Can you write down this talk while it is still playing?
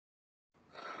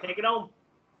Take it home.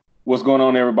 What's going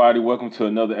on, everybody? Welcome to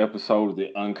another episode of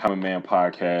the Uncommon Man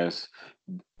podcast.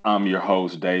 I'm your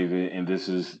host, David, and this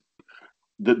is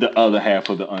the other half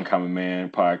of the Uncommon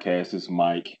Man podcast. It's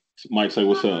Mike. Mike, say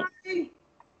what's up.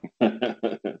 Hi.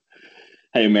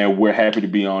 Hey, man, we're happy to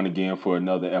be on again for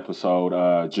another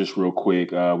episode. Just real quick,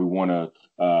 we want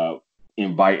to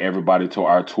invite everybody to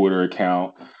our Twitter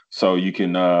account so you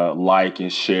can like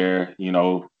and share. We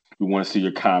want to see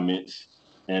your comments.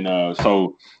 And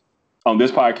so on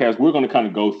this podcast, we're going to kind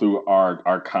of go through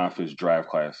our conference draft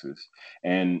classes,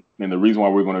 and the reason why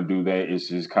we're going to do that is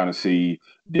just kind of see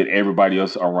did everybody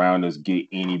else around us get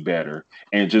any better,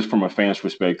 and just from a fan's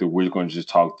perspective, we're going to just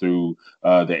talk through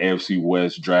the AFC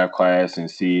West draft class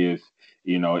and see if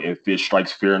it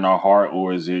strikes fear in our heart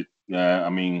or is it,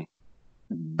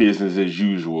 business as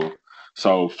usual.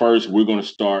 So first, we're going to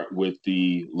start with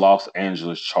the Los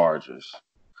Angeles Chargers.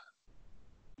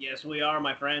 Yes, we are,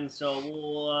 my friend. So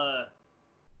we'll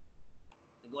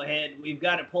go ahead. We've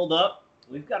got it pulled up.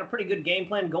 We've got a pretty good game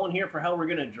plan going here for how we're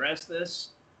going to address this.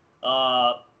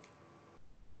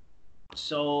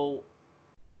 So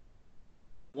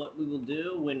what we will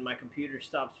do when my computer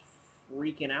stops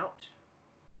freaking out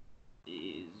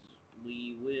is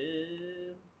we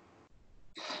will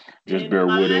Just bear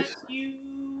with us.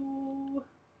 you,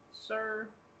 sir.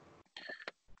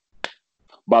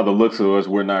 By the looks of us,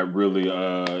 we're not really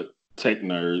tech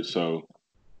nerds, so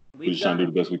we're just trying to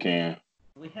do the best we can.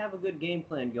 We have a good game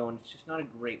plan going. It's just not a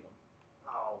great one.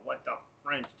 Oh, what the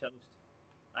French toast.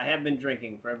 I have been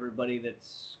drinking for everybody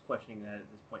that's questioning that at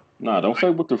this point. Nah, don't say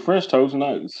with the French toast.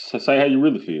 Not say how you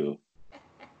really feel.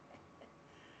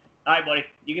 All right, buddy.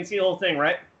 You can see the whole thing,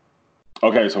 right?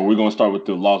 Okay, so we're gonna start with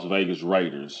the Las Vegas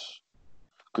Raiders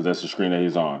because that's the screen that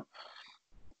he's on.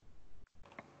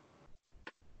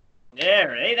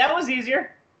 There, hey, that was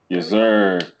easier. Yes,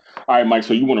 sir. All right, Mike.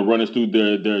 So you want to run us through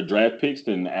their draft picks,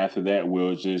 then after that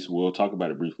we'll talk about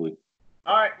it briefly.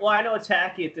 All right. Well, I know it's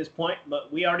hacky at this point,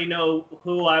 but we already know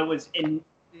who I was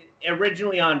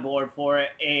originally on board for it,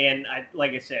 and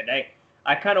like I said,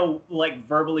 I kind of like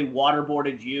verbally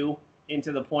waterboarded you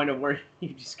into the point of where you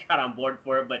just got on board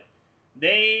for it, but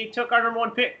they took our number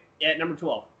one pick at number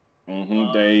 12.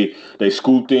 They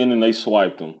scooped in and they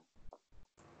swiped them.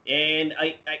 And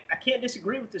I can't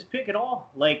disagree with this pick at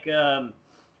all. Like,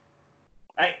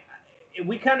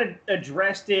 we kind of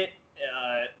addressed it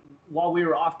while we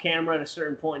were off camera at a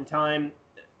certain point in time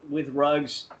with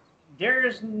Ruggs.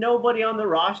 There's nobody on the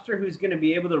roster who's going to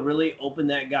be able to really open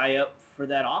that guy up for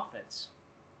that offense.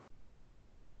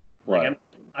 Right. Like,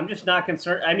 I'm just not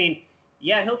concerned. I mean,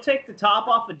 yeah, he'll take the top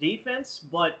off of defense,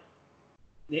 but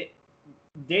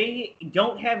they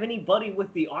don't have anybody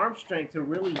with the arm strength to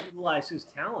really utilize his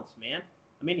talents, man.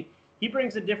 I mean, he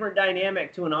brings a different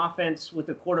dynamic to an offense with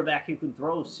a quarterback who can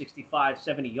throw 65,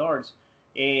 70 yards.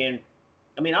 And,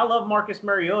 I mean, I love Marcus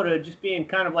Mariota just being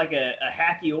kind of like a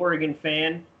hacky Oregon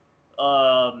fan,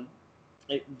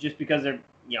 just because they're,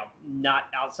 not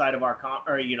outside of our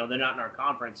they're not in our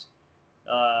conference.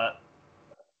 I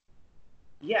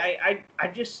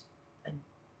just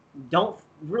don't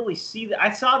really see that.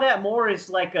 I saw that more as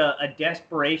like a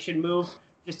desperation move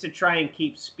just to try and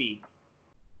keep speed.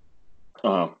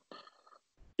 Yeah.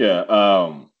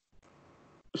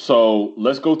 So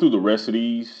let's go through the rest of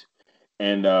these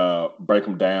and break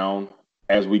them down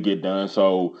as we get done.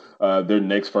 So their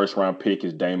next first round pick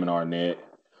is Damon Arnett.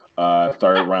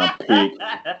 Third round pick,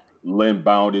 Lynn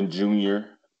Bowden Jr.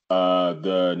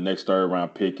 The next third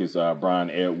round pick is Brian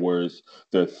Edwards.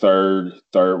 The third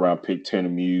round pick, Tanner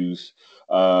Muse.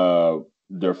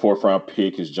 Their fourth round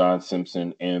pick is John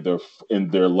Simpson, and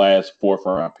their last fourth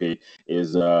round pick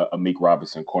is Amik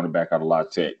Robinson, cornerback out of La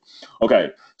Tech.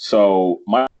 Okay, so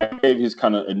Mike gave his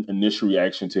kind of initial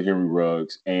reaction to Henry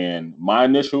Ruggs, and my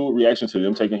initial reaction to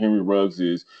them taking Henry Ruggs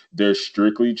is they're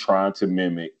strictly trying to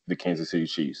mimic the Kansas City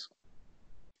Chiefs.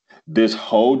 This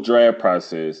whole draft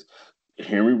process,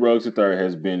 Henry Ruggs III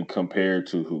has been compared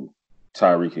to who?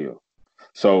 Tyreek Hill.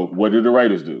 So what do the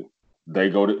Raiders do? They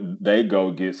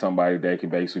go get somebody that can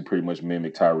basically pretty much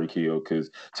mimic Tyreek Hill because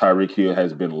Tyreek Hill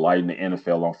has been lighting the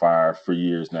NFL on fire for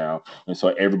years now, and so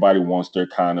everybody wants their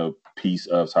kind of piece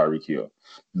of Tyreek Hill.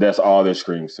 That's all that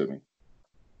screams to me.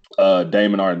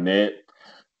 Damon Arnett.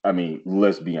 I mean,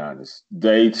 let's be honest.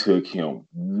 They took him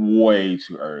way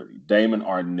too early. Damon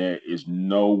Arnett is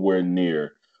nowhere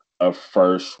near a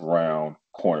first round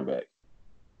cornerback.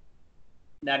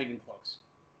 Not even close.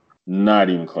 Not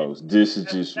even close. This is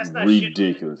just That's not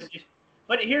ridiculous. shit.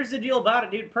 But here's the deal about it,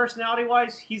 dude.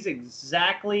 Personality-wise, he's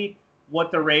exactly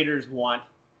what the Raiders want.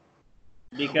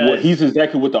 Well, because he's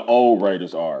exactly what the old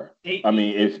Raiders are. he, I he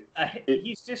mean, if it,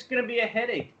 he's just going to be a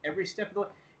headache every step of the way.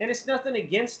 And it's nothing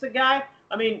against the guy.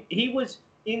 I mean, he was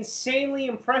insanely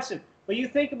impressive. But you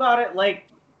think about it, like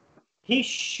he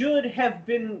should have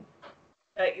been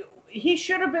uh, he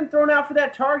should have been thrown out for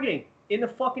that targeting in the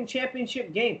fucking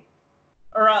championship game,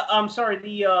 or I'm sorry,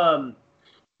 the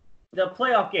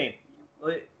playoff game.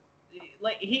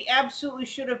 Like he absolutely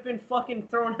should have been fucking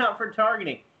thrown out for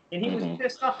targeting, and he was mhm.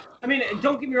 pissed off. I mean,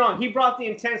 don't get me wrong, he brought the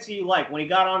intensity you like when he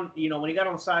got on. When he got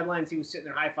on the sidelines, he was sitting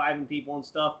there high fiving people and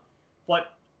stuff.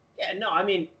 But yeah, no, I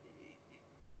mean,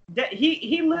 that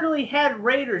he literally had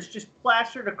Raiders just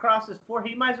plastered across his forehead.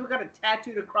 He might as well got it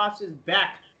tattooed across his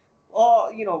back.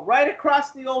 Oh, right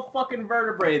across the old fucking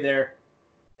vertebrae there,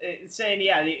 saying,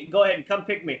 "Yeah, go ahead and come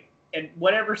pick me at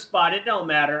whatever spot. It don't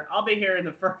matter. I'll be here in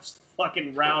the first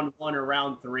fucking round 1 or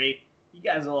round 3. You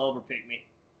guys will overpick me."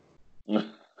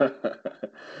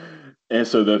 And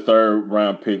so the third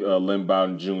round pick, Lynn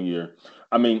Bowden Jr.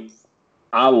 I mean,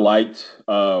 I liked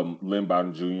Lynn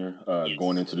Bowden Jr.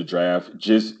 Going Yes. into the draft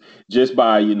just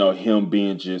by him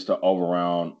being just an all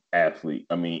around athlete.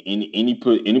 I mean, any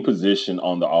position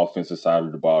on the offensive side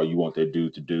of the ball you want that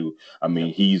dude to do. I mean,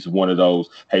 Yep. he's one of those.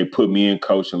 Hey, put me in,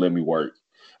 coach, and let me work.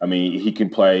 I mean, he can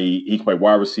play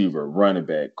wide receiver, running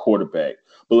back, quarterback.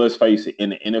 But let's face it, in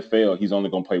the NFL, he's only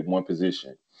going to play one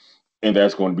position, and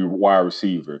that's going to be wide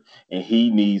receiver. And he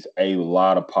needs a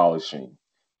lot of polishing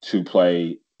to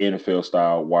play NFL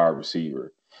style wide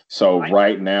receiver. So I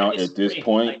right I now, at this disagree.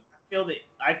 point, Like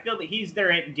I feel that he's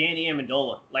their Danny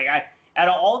Amendola. Like out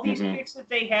of all these mhm, picks that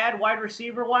they had, wide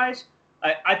receiver wise,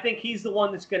 I think he's the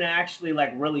one that's going to actually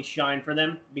like really shine for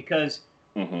them because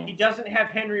he mhm. doesn't have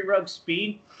Henry Ruggs'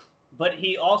 speed, but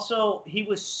he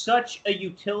was such a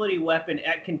utility weapon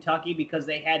at Kentucky because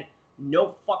they had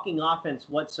no fucking offense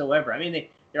whatsoever. I mean,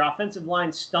 their offensive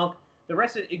line stunk. The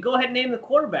rest of go ahead and name the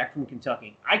quarterback from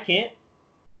Kentucky. I can't.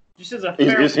 Just as a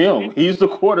fair It's him. He's the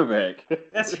quarterback.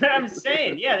 that's what I'm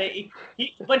saying. Yeah,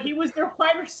 but he was their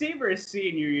wide receiver his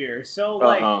senior year. So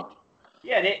like, Uh-huh.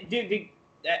 yeah,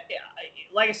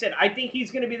 like I said, I think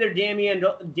he's going to be their Danny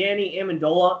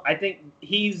Amendola. I think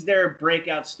he's their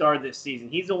breakout star this season.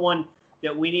 He's the one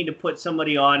that we need to put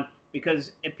somebody on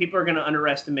because if people are going to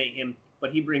underestimate him,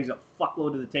 but he brings a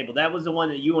fuckload to the table. That was the one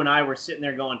that you and I were sitting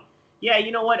there going, yeah,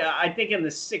 you know what? I think in the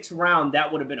 6th round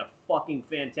that would have been a fucking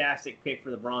fantastic pick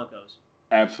for the Broncos.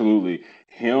 Absolutely.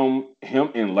 Him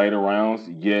in later rounds,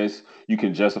 yes, you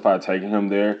can justify taking him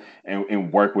there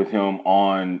and work with him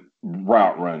on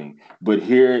route running. But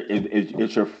here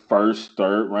it's your first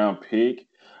third round pick.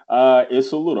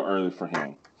 It's a little early for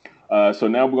him. So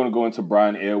now we're going to go into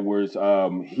Brian Edwards.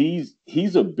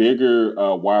 He's a bigger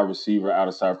wide receiver out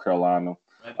of South Carolina.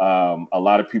 A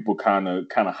lot of people kind of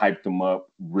hyped him up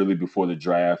really before the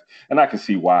draft, and I can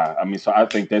see why. I mean, so I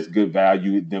think that's good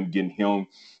value. Them getting him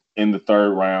in the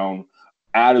third round.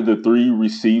 Out of the three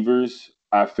receivers,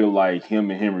 I feel like him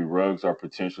and Henry Ruggs are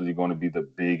potentially going to be the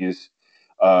biggest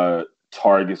uh,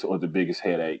 targets or the biggest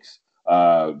headaches.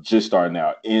 Just starting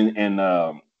out in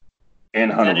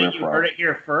Is Hunter that it? You heard Renfro. it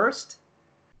here first.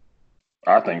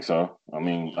 I think so. I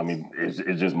mean,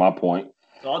 it's just my point.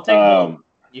 So I'll take both Um,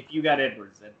 if you got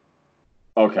Edwards then.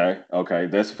 okay,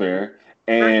 that's fair.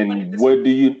 For anybody And that's what do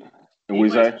you? What you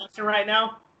anybody's say? watching right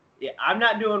now, yeah, I'm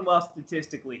not doing well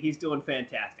statistically. He's doing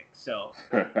fantastic. So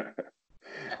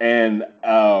And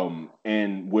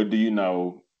what do you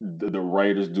know? The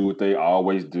Raiders do what they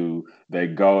always do. They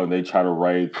go and they try to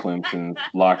raid Clemson's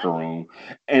locker room.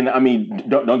 And I mean,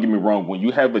 don't get me wrong. When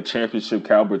you have a championship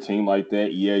caliber team like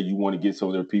that, yeah, you want to get some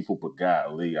of their people. But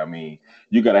golly, I mean,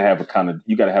 you got to have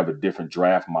a different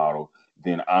draft model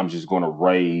than I'm just going to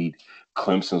raid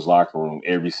Clemson's locker room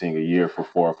every single year for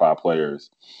 4 or 5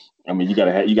 players. I mean, you got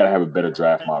to have a better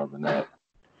draft model than that.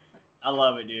 I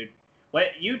love it, dude.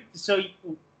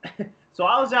 So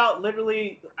I was out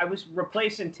literally. I was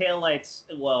replacing tail lights.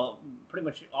 Well, pretty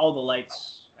much all the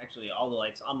lights, actually all the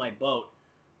lights on my boat,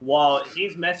 while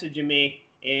he's messaging me,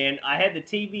 and I had the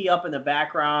TV up in the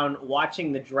background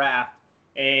watching the draft,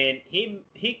 and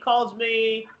he calls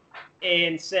me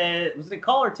and said, was it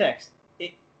call or text?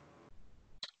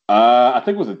 I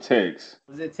think it was a text.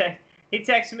 Was it text? He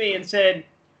texted me and said,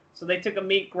 so they took a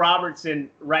Meek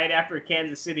Robertson right after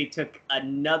Kansas City took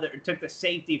the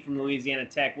safety from Louisiana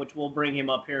Tech, which will bring him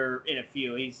up here in a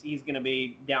few. He's going to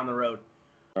be down the road.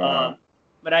 Uh-huh.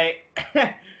 But I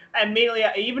I immediately,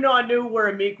 even though I knew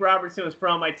where Meek Robertson was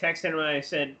from, I texted him and I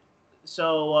said,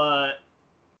 so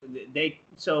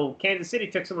so Kansas City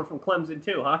took someone from Clemson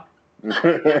too, huh?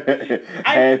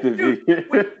 Had to Dude,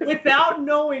 be. without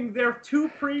knowing their 2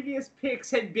 previous picks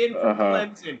had been from Uh-huh.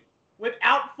 Clemson.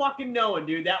 without fucking knowing,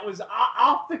 dude. That was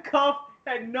off the cuff.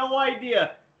 Had no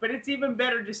idea. But it's even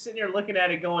better just sitting here looking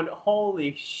at it, going,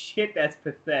 "Holy shit, that's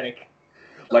pathetic."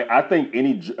 Like I think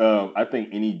any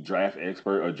draft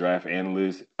expert or draft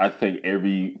analyst, I think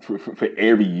for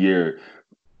every year,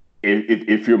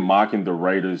 if you're mocking the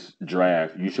Raiders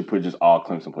draft, you should put just all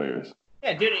Clemson players.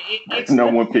 Yeah, dude, it's no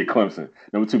one pick Clemson.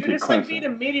 Number two dude, pick it's Clemson. like being a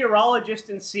meteorologist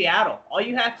in Seattle. All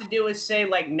you have to do is say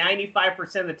like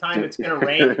 95% of the time it's going to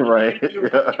rain. Right.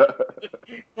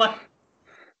 Like,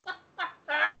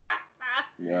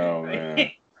 yo,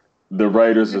 man. The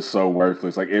Raiders are so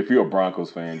worthless. Like if you're a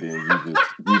Broncos fan, then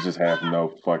you just have no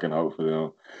fucking hope for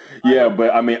them. Yeah,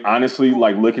 but I mean, honestly,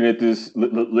 like looking at this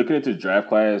draft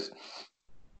class,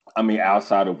 I mean,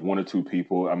 outside of one or two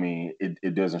people, I mean,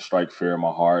 it doesn't strike fear in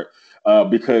my heart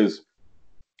because,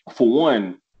 for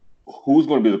one, who's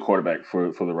going to be the quarterback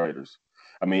for the Raiders?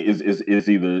 I mean, is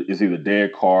either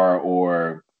Derek Carr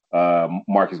or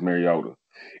Marcus Mariota.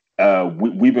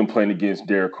 We've been playing against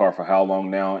Derek Carr for how long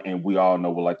now, and we all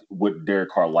know what Derek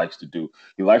Carr likes to do.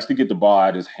 He likes to get the ball out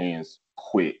of his hands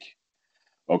quick.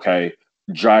 Okay,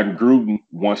 John Gruden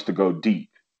wants to go deep.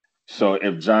 So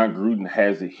if John Gruden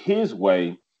has it his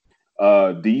way,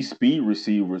 these speed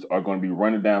receivers are going to be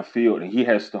running downfield, and he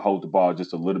has to hold the ball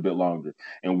just a little bit longer.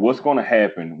 And what's going to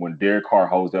happen when Derek Carr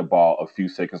holds that ball a few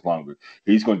seconds longer?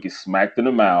 He's going to get smacked in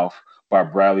the mouth by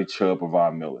Bradley Chubb or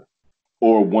Von Miller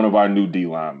or one of our new D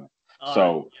linemen.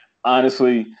 So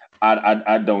honestly,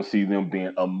 I don't see them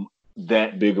being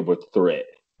that big of a threat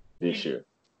this year.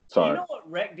 Sorry. You know what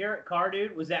wrecked Derek Carr,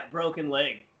 dude, was that broken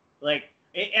leg. Like,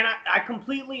 and I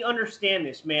completely understand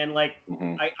this, man. Like,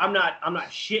 I'm not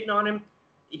shitting on him.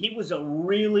 He was a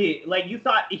really, like, you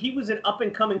thought he was an up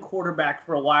and coming quarterback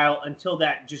for a while until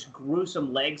that just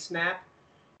gruesome leg snap,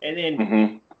 and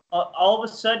then all of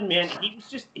a sudden, man,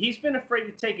 he's been afraid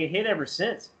to take a hit ever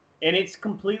since, and it's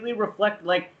completely reflected.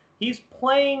 Like, he's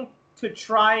playing to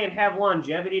try and have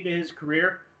longevity to his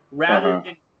career rather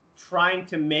than trying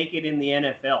to make it in the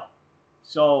NFL.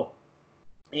 So.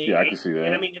 Yeah, I can see that.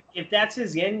 And I mean, if that's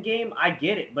his end game, I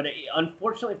get it. But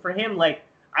unfortunately for him, like,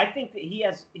 I think that he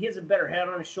has a better head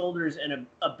on his shoulders and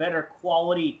a better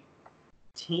quality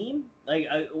team. Like,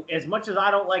 as much as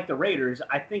I don't like the Raiders,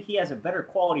 I think he has a better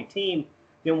quality team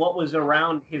than what was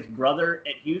around his brother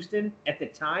at Houston at the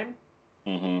time.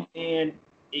 And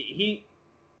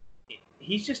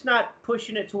he's just not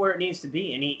pushing it to where it needs to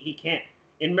be, and he can't.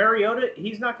 In Mariota,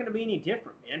 he's not going to be any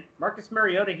different, man. Marcus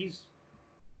Mariota, he's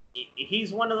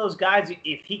one of those guys,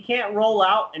 if he can't roll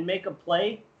out and make a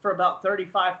play for about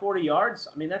 35, 40 yards,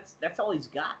 I mean, that's all he's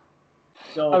got.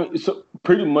 So, so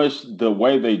pretty much the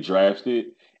way they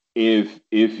drafted, if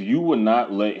you would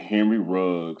not let Henry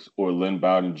Ruggs or Lynn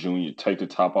Bowden Jr. take the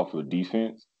top off of the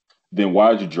defense, then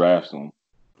why did you draft them?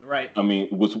 Right. I mean,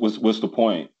 what's the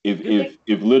point? If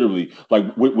literally,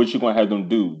 like, what you gonna have them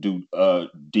do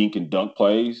dink and dunk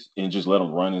plays and just let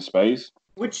them run in space?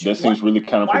 That seems really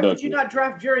counterproductive. Why would you not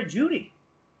draft Jerry Jeudy?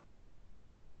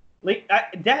 Like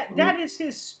that is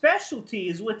his specialty,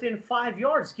 is within 5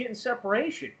 yards getting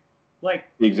separation. Like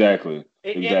exactly.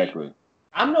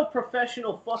 I'm no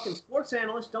professional fucking sports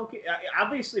analyst.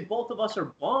 Obviously both of us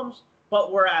are bums,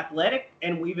 but we're athletic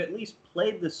and we've at least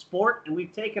played the sport and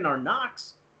we've taken our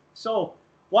knocks. So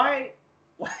why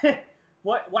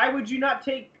would you not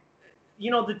take,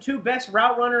 the two best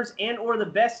route runners and or the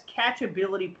best catch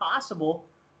ability possible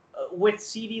with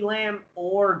CeeDee Lamb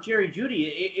or Jerry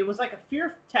Jeudy? It was like a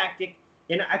fear tactic,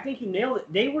 and I think you nailed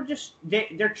it. They were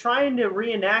they're trying to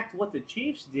reenact what the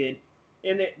Chiefs did,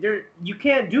 and you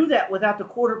can't do that without the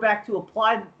quarterback to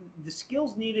apply the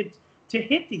skills needed to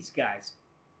hit these guys.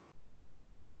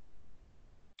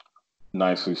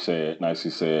 Nicely said.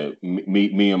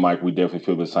 Me and Mike, we definitely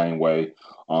feel the same way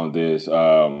on this.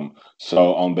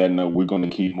 So on that note, we're going to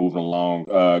keep moving along.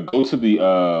 Go to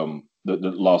the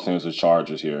Los Angeles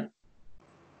Chargers here.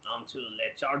 On to the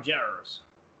Chargers.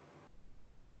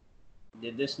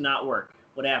 Did this not work?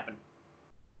 What happened?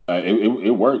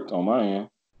 It worked on my end.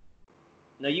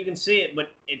 No, you can see it,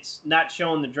 but it's not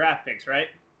showing the draft picks, right?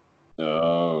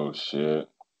 Oh, shit.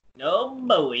 No,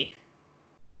 boy.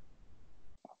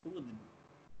 Ooh,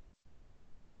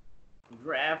 the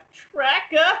draft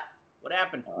tracker. What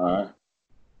happened? All right.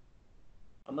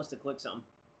 I must have clicked something.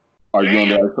 Are you on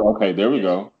there? Okay, there we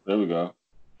go.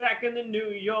 Back in the New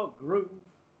York groove.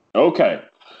 Okay,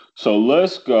 so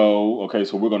let's go. Okay,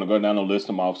 so we're going to go down and list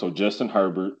them off. So Justin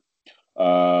Herbert.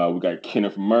 We got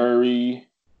Kenneth Murray.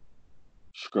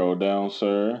 Scroll down,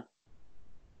 sir.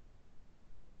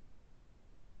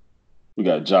 We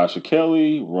got Joshua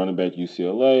Kelly, running back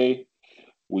UCLA.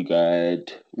 We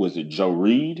got, was it Joe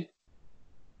Reed?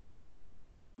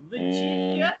 and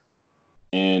Virginia.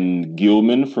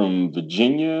 Gilman from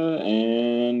Virginia,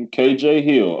 and KJ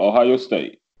Hill, Ohio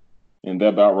State. And that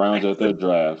about rounds out their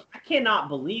draft. I cannot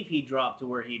believe he dropped to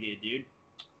where he did, dude.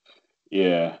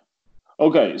 Yeah.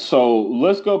 Okay, so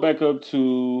let's go back up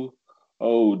to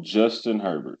Justin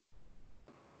Herbert.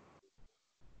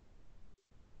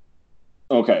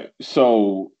 Okay,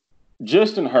 so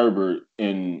Justin Herbert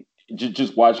and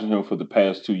just watching him for the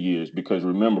past 2 years, because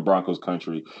remember Broncos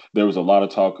country, there was a lot of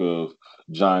talk of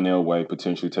John Elway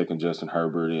potentially taking Justin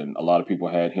Herbert, and a lot of people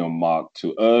had him mocked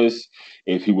to us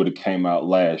if he would have came out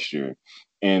last year.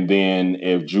 And then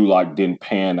if Drew Lock didn't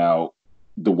pan out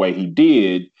the way he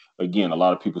did, again, a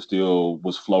lot of people still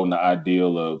was floating the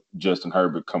ideal of Justin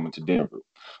Herbert coming to Denver.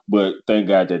 But thank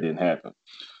God that didn't happen.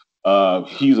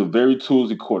 He's a very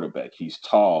toolsy quarterback. He's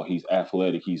tall, he's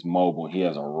athletic, he's mobile, he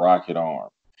has a rocket arm.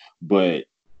 But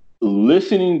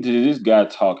listening to this guy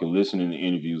talk and listening to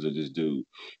interviews of this dude,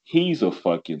 he's a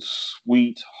fucking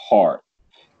sweetheart.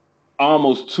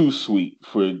 Almost too sweet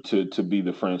to be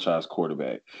the franchise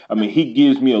quarterback. I mean, he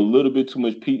gives me a little bit too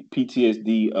much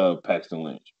PTSD of Paxton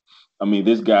Lynch. I mean,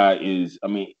 this guy is. I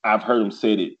mean, I've heard him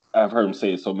say it. I've heard him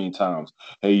say it so many times.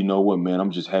 Hey, you know what, man?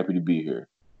 I'm just happy to be here.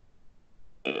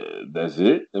 That's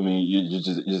it. I mean, you're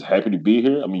just happy to be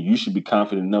here. I mean, you should be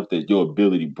confident enough that your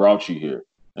ability brought you here,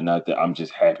 and not that I'm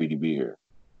just happy to be here.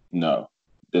 No,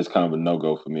 that's kind of a no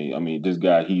go for me. I mean, this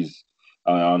guy,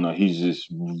 I don't know, he's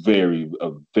just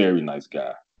a very nice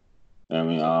guy. I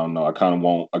mean, I don't know. I kind of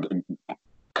want a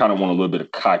little bit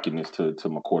of cockiness to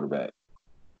my quarterback.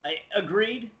 I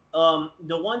agreed. The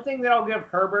one thing that I'll give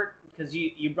Herbert, because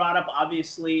you brought up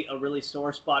obviously a really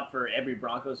sore spot for every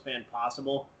Broncos fan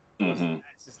possible, was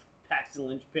this Paxton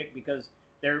Lynch pick, because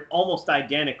they're almost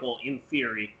identical in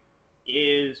theory,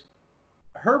 is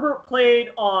Herbert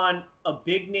played on a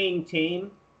big name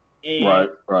team, and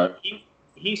right.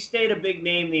 he stayed a big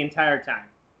name the entire time.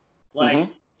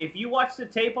 Like, if you watch the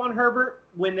tape on Herbert,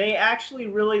 when they actually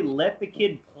really let the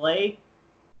kid play,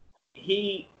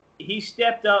 he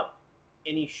stepped up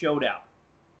and he showed out.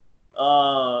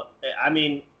 I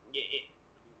mean,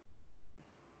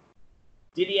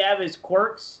 did he have his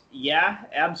quirks? Yeah,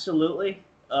 absolutely.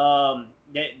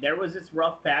 There was its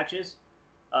rough patches.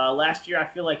 Last year, I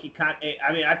feel like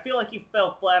I feel like he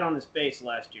fell flat on his face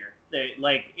last year.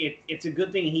 It's a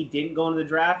good thing he didn't go into the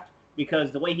draft,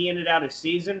 because the way he ended out his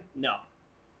season, no.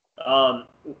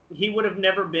 He would have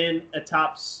never been a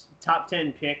top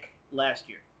 10 pick last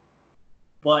year.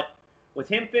 But with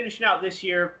him finishing out this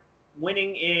year,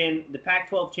 winning in the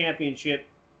Pac-12 championship,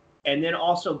 and then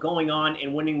also going on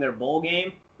and winning their bowl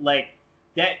game, like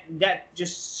that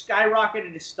just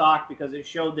skyrocketed his stock, because it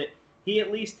showed that he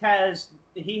at least has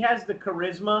the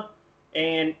charisma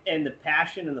and the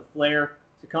passion and the flair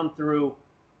to come through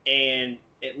and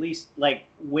at least like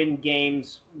win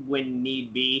games when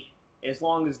need be, as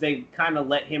long as they kind of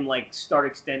let him like start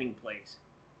extending plays.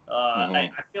 I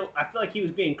feel like he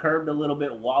was being curbed a little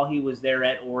bit while he was there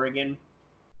at Oregon,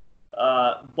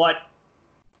 but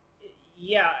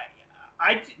yeah,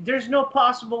 there's no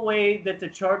possible way that the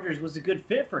Chargers was a good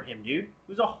fit for him, dude. It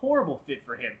was a horrible fit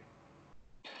for him.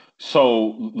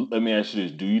 So let me ask you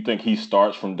this: do you think he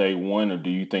starts from day one, or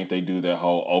do you think they do that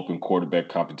whole open quarterback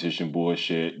competition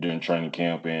bullshit during training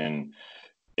camp, and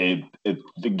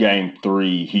the game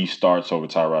 3 he starts over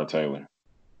Tyrod Taylor?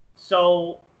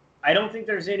 So I don't think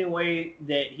there's any way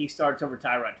that he starts over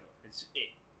Tyrod Taylor.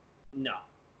 No.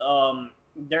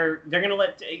 They're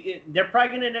probably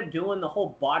gonna end up doing the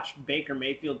whole botched Baker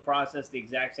Mayfield process, the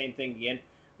exact same thing again,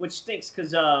 which stinks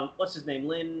because what's his name,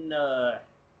 Lynn?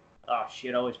 Oh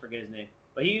shit, I always forget his name.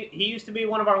 But he used to be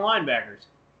one of our linebackers.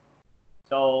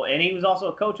 So, and he was also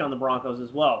a coach on the Broncos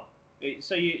as well.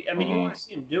 So you want to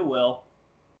see him do well,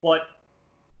 but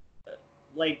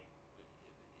like,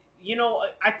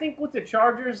 I think with the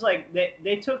Chargers, like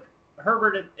they took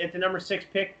Herbert at the number 6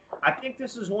 pick. I think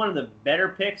this was one of the better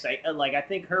picks. I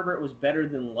think Herbert was better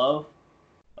than Love,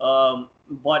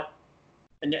 but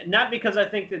not because I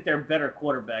think that they're better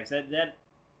quarterbacks.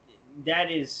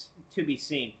 That is to be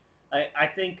seen. I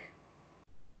think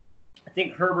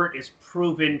Herbert is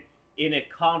proven in a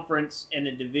conference and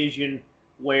a division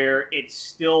where it's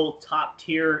still top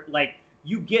tier. Like,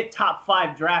 you get top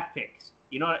 5 draft picks.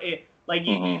 You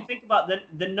think about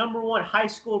the number 1 high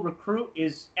school recruit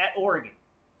is at Oregon.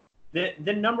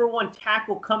 The number 1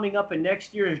 tackle coming up in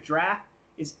next year's draft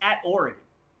is at Oregon.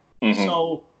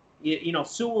 So,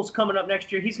 Sewell's coming up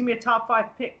next year. He's going to be a top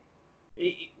 5 pick.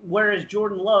 Whereas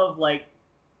Jordan Love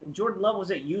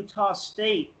was at Utah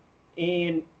State,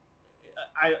 and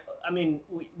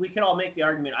we can all make the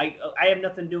argument. I have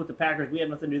nothing to do with the Packers. We have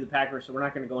nothing to do with the Packers, so we're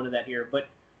not going to go into that here. But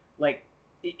like,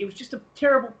 it was just a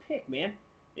terrible pick, man.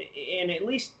 And at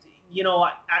least,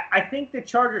 I think the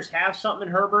Chargers have something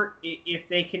in Herbert if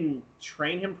they can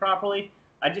train him properly.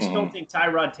 I just don't think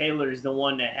Tyrod Taylor is the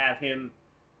one to have him.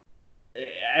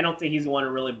 I don't think he's the one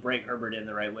to really break Herbert in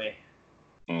the right way.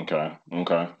 Okay.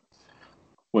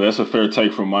 Well, that's a fair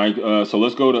take from Mike. So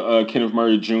let's go to Kenneth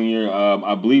Murray Jr.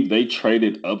 I believe they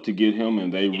traded up to get him,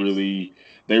 and they really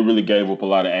gave up a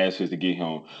lot of assets to get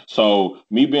him. So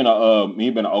me being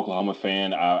an Oklahoma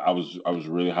fan, I was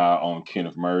really high on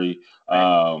Kenneth Murray.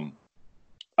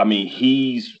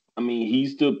 He's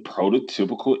the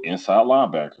prototypical inside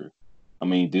linebacker. I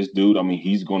mean, this dude. I mean,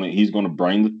 he's gonna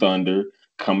bring the thunder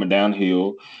coming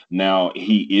downhill. Now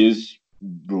he is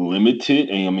limited,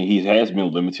 and I mean he has been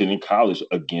limited in college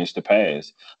against the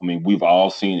pass. I mean, we've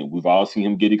all seen it. We've all seen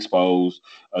him get exposed,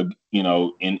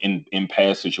 in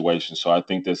pass situations. So I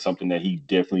think that's something that he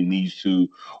definitely needs to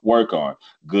work on.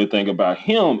 Good thing about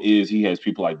him is he has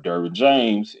people like Derwin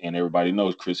James, and everybody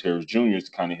knows Chris Harris Jr.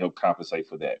 to kind of help compensate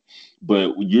for that.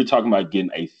 But you're talking about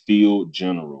getting a field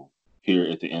general here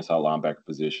at the inside linebacker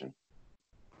position.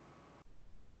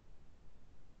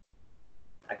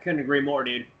 I couldn't agree more,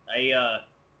 dude. I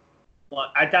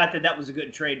thought that was a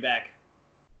good trade back.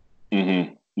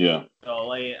 Mm-hmm. Yeah.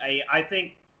 So I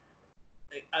think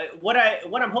what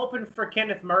I'm hoping for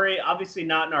Kenneth Murray, obviously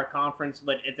not in our conference,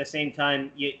 but at the same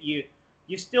time, you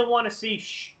still want to see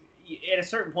at a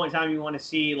certain point in time you want to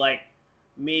see like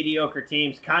mediocre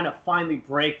teams kind of finally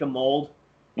break the mold.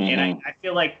 Mm-hmm. And I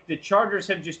feel like the Chargers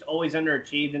have just always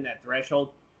underachieved in that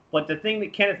threshold. But the thing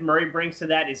that Kenneth Murray brings to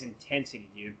that is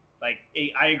intensity, dude. Like,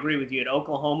 I agree with you. At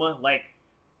Oklahoma, like,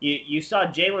 you saw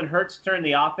Jalen Hurts turn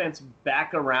the offense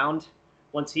back around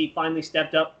once he finally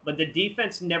stepped up. But the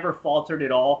defense never faltered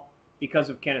at all because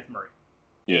of Kenneth Murray.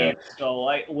 Yeah. And so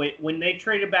when they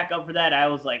traded back up for that, I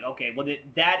was like, okay, well,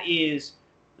 that is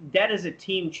a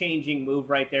team-changing move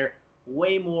right there.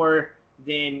 Way more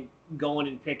than going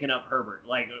and picking up Herbert.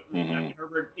 Like, I mean,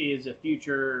 Herbert is a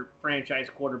future franchise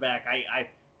quarterback.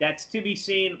 That's to be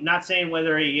seen. Not saying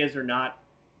whether he is or not.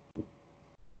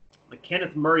 But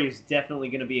Kenneth Murray is definitely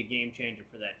going to be a game changer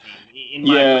for that team.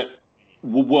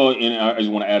 Well, and I just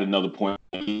want to add another point.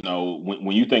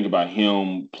 When you think about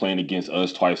him playing against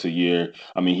us twice a year,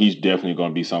 I mean, he's definitely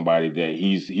going to be somebody that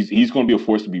he's going to be a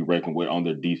force to be reckoned with on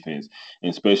their defense, and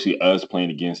especially us playing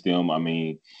against them. I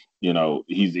mean,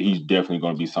 he's definitely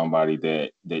going to be somebody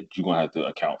that you're going to have to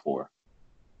account for.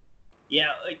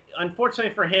 Yeah,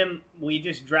 unfortunately for him, we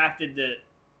just drafted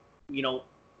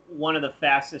one of the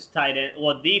fastest tight end,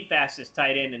 well, the fastest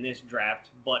tight end in this draft,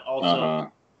 but also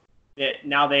that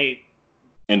now the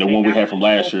one we had from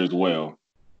last year as well.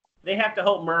 They have to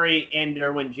hope Murray and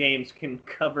Derwin James can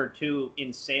cover two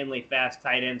insanely fast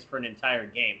tight ends for an entire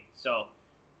game. So,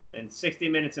 and 60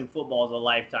 minutes in football is a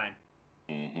lifetime.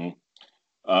 Mm-hmm.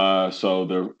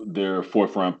 So their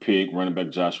fourth round pick, running back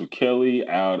Joshua Kelly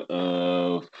out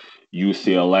of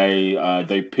UCLA.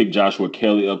 They picked Joshua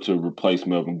Kelly up to replace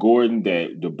Melvin Gordon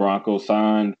that the Broncos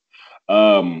signed.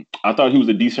 I thought he was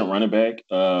a decent running back.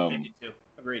 Me too.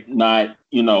 Agreed. Not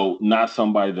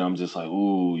somebody that I'm just like,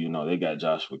 ooh, they got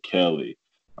Joshua Kelly.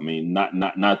 I mean, not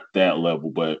that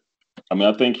level, but I mean,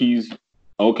 I think he's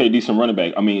okay, decent running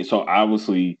back. I mean, so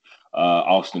obviously,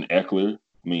 Austin Eckler.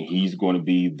 I mean, he's going to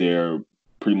be their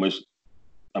pretty much.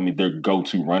 I mean, their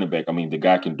go-to running back. I mean, the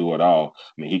guy can do it all.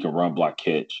 I mean, he can run, block,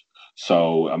 catch.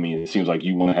 So, I mean, it seems like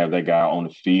you want to have that guy on the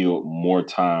field more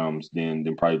times than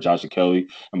probably Joshua Kelly.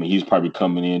 I mean, he's probably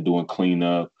coming in doing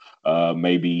cleanup,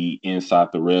 maybe inside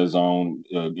the red zone,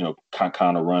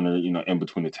 kind of runner, in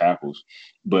between the tackles.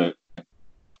 But,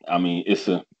 I mean, it's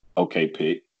a okay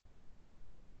pick.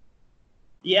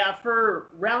 Yeah, for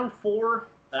round 4,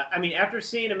 I mean, after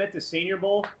seeing him at the Senior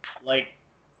Bowl, like,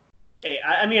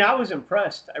 I mean, I was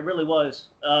impressed. I really was.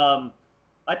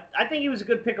 I think he was a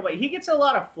good pickup. He gets a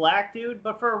lot of flack, dude,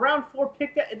 but for a round 4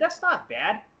 pick, that's not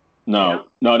bad. No,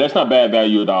 that's not bad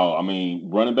value at all. I mean,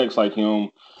 running backs like him,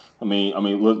 I mean,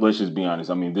 let's just be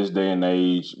honest. I mean, this day and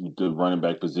age, the running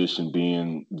back position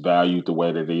being valued the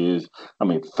way that it is, I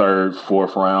mean, 3rd,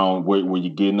 4th round, where you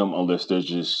getting them, unless they're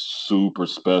just super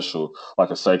special,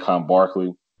 like a Saquon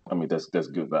Barkley, I mean, that's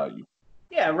good value.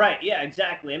 Yeah, right. Yeah,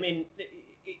 exactly. I mean,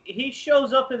 he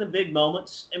shows up in the big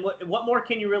moments, and what more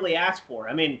can you really ask for?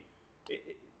 I mean,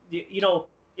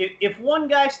 if one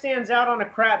guy stands out on a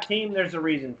crap team, there's a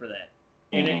reason for that.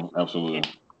 And absolutely.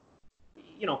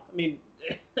 I mean,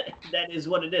 that is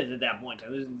what it is at that point.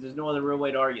 There's no other real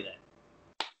way to argue that.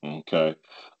 Okay.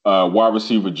 Wide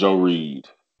receiver Joe Reed,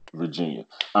 Virginia.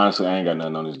 Honestly, I ain't got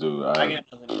nothing on this dude. I got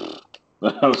nothing.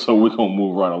 So we're going to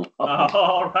move right along.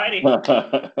 All righty.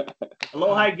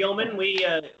 Hello, hi Gilman.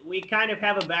 We kind of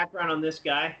have a background on this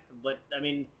guy, but I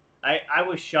mean, I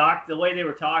was shocked the way they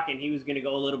were talking. He was going to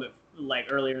go a little bit like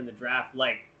earlier in the draft,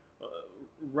 like uh,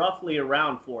 roughly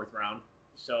around fourth round.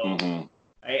 So Hmm.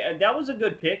 that was a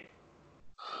good pick.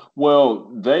 Well,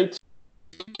 they took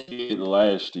it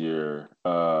last year.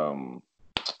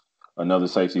 Another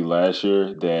safety last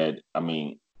year that I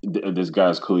mean, this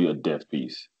guy's clearly a death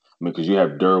piece. I mean, because you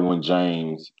have Derwin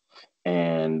James,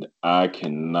 and I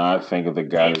cannot think of the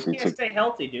guy James that they can't took. stay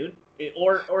healthy, dude.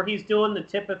 Or he's doing the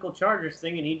typical Chargers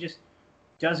thing, and he just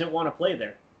doesn't want to play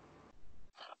there.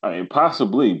 I mean,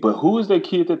 possibly, but who is that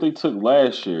kid that they took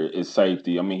last year as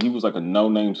safety? I mean, he was like a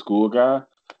no-name school guy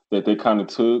that they kind of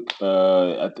took.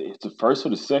 I think it's the first or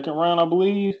the second round, I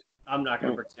believe. I'm not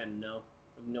going to pretend no.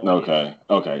 I have no idea. Okay,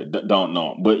 okay, don't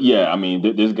know, but yeah, I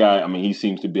mean, this guy, I mean, he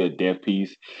seems to be a death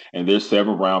piece, and their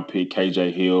 7th round pick,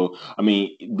 KJ Hill. I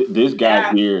mean, this guy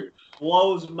That here.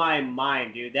 blows my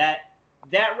mind, dude. That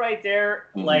right there,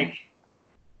 Mhm. like,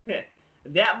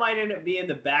 that might end up being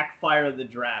the backfire of the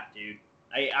draft, dude.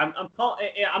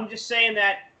 I'm just saying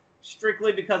that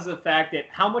strictly because of the fact that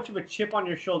how much of a chip on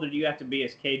your shoulder do you have to be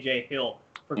as KJ Hill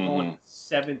for going Mhm.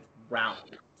 7th round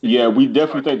Yeah, to we the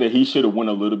definitely Chargers? think that he should have went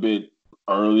a little bit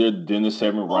earlier than the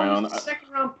seventh Oh, he's round. a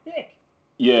second-round pick.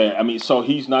 Yeah, I mean, so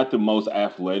he's not the most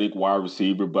athletic wide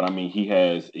receiver, but I mean, he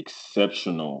has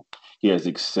exceptional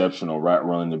route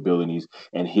running abilities,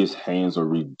 and his hands are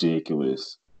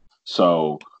ridiculous.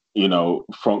 So,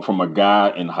 from a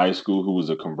guy in high school who was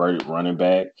a converted running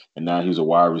back, and now he's a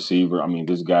wide receiver. I mean,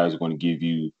 this guy is going to give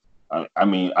you. I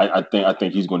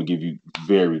think he's going to give you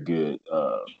very good,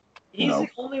 you He's the know,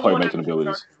 only one on playmaking this abilities.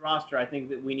 Chargers roster I think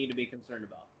that we need to be concerned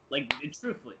about. Like,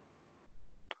 truthfully.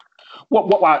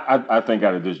 What I think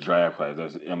out of this draft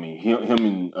class, I mean,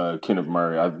 him and Kenneth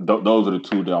Murray, those are the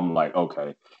two that I'm like,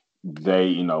 okay,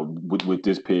 they, with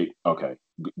this pick, okay,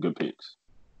 good picks.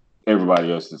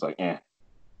 Everybody else is like, eh.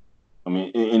 I mean,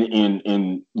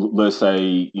 in let's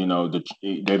say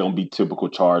they don't be typical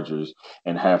Chargers,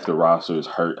 and half the roster is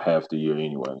hurt half the year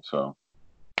anyway. So,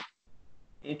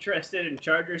 Interested in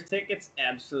Chargers tickets?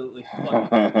 Absolutely fucking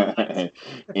not.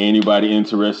 anybody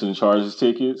interested in Chargers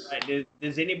tickets? Right?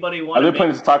 Does anybody want Are to they make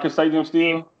playing at the Soccer Stadium game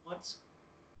still? once?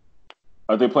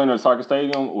 Are they playing at the Soccer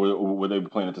Stadium, or will they be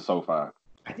playing at the SoFi?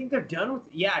 I think they're done with.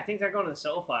 Yeah, I think they're going to the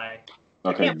SoFi. I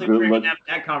Okay, can't believe good we're even luck. having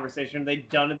that conversation. Are they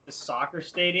done at the soccer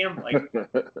stadium? Like,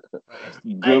 Christ.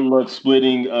 Good luck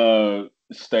splitting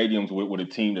stadiums with a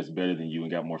team that's better than you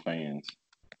and got more fans.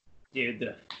 Dude,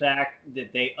 the fact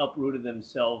that they uprooted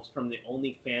themselves from the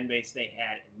only fan base they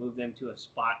had and moved them to a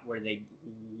spot where they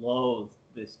loathe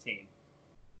this team.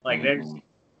 Like, Hmm.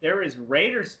 there is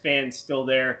Raiders fans still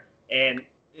there, and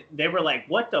they were like,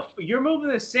 "What the? You're moving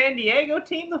the San Diego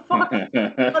team? The fuck?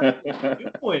 What are you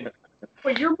doing?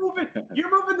 Wait, you're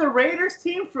moving the Raiders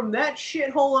team from that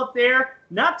shithole up there,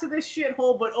 not to this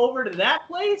shithole, but over to that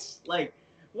place? Like,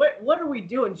 what are we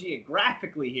doing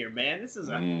geographically here, man? This is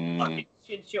a Mm, fucking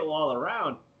shit show all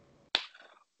around."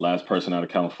 last person out of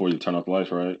California to turn off the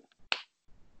lights, right?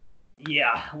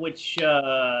 Yeah, which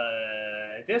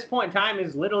at this point in time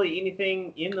is literally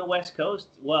anything in the West Coast.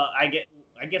 Well, I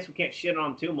guess we can't shit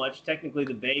on them too much. Technically,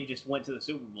 the Bay just went to the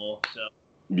Super Bowl, so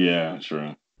Yeah,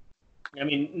 sure. I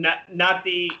mean, not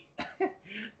the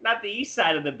not the east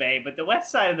side of the Bay, but the west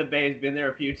side of the Bay has been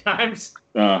there a few times.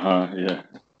 Yeah.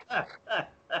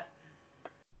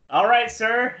 All right,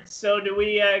 sir. So do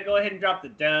we go ahead and drop the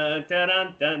dun dun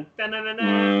dun dun dun dun dun?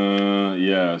 Dun?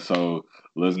 Yeah. So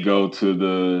let's go to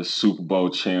the Super Bowl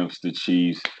champs, the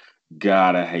Chiefs.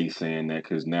 God, I hate saying that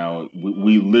because now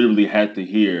we literally had to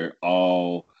hear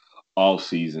all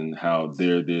season how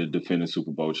they're the defending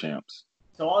Super Bowl champs.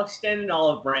 So I'll extend an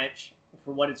olive branch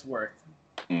for what it's worth.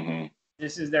 Hmm.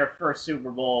 This is their first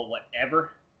Super Bowl,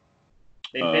 whatever.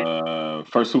 They've been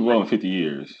First Super Bowl in 50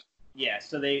 years. yeah.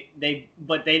 So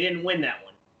but they didn't win that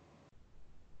one.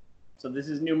 So this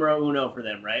is numero uno for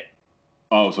them, right?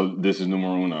 Oh, so this is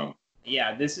numero uno.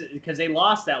 Yeah, this is because they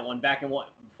lost that one back in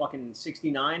what fucking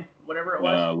 '69, whatever it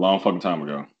was. Long fucking time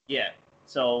ago. Yeah.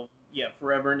 So yeah,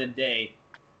 forever and a day.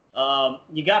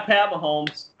 You got Pat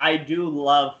Mahomes. I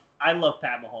love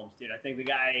Pat Mahomes, dude. I think the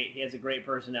guy he has a great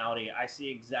personality. I see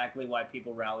exactly why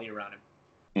people rally around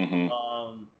him.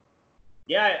 Hmm.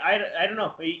 Yeah, I don't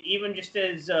know. Even just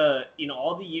as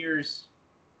all the years,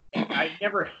 I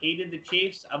never hated the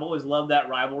Chiefs. I've always loved that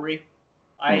rivalry.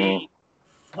 Hmm. I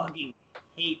fucking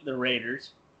hate the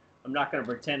Raiders. I'm not gonna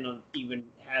pretend to even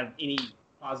have any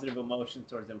positive emotion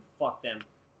towards them. Fuck them.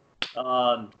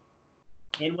 Um,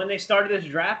 and when they started this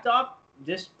draft off,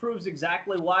 this proves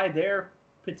exactly why they're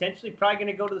potentially probably going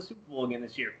to go to the Super Bowl again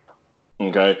this year.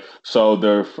 Okay, so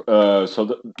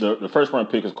the first round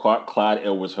pick is Clyde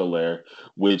Edwards-Helaire,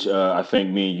 which I think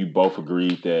me and you both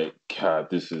agreed that God,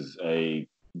 this is a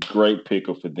great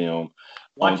pickup for them.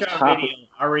 On Watch our top of video.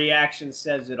 Our reaction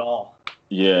says it all.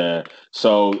 Yeah.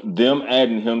 So them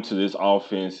adding him to this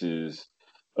offense is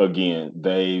again,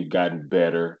 they've gotten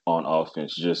better on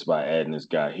offense just by adding this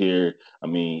guy here. I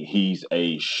mean, he's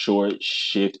a short,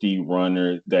 shifty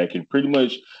runner that can pretty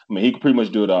much he can pretty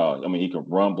much do it all. I mean, he can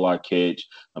run, block, catch.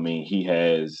 I mean, he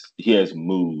has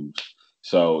moves.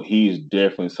 So he's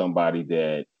definitely somebody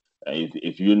that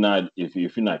if you're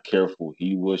not careful,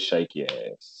 he will shake your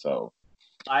ass. So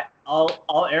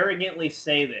I'll arrogantly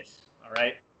say this, all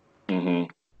right? mhm.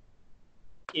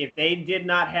 If they did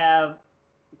not have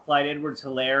Clyde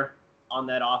Edwards-Helaire on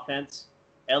that offense,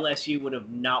 LSU would have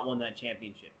not won that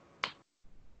championship.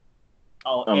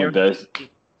 I'll I mean arrogantly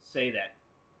say that.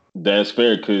 that's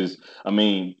fair because I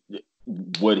mean,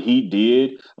 what he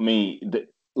did. I mean,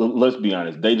 let's be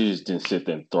honest. They just didn't sit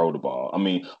there and throw the ball. I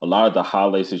mean, a lot of the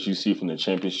highlights that you see from the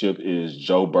championship is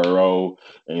Joe Burrow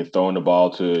and throwing the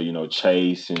ball to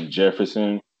Chase and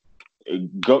Jefferson.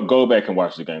 Go back and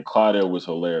watch the game. Clyde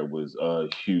Edwards-Helaire was a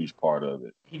huge part of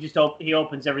it. He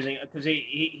opens everything because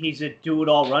he's a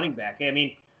do-it-all running back. I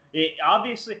mean,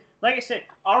 obviously, like I said,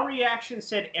 our reaction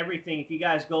said everything. If you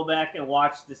guys go back and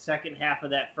watch the second half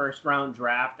of that first round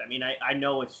draft, I mean, I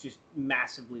know it's just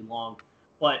massively long,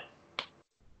 but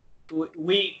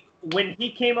when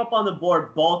he came up on the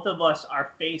board, both of us,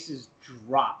 our faces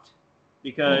dropped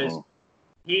because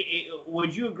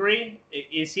would you agree?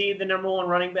 Is he the number one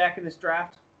running back in this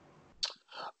draft?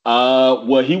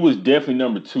 Well, he was definitely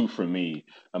number two for me.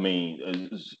 I mean,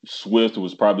 Swift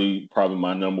was probably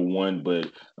my number one, but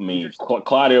I mean,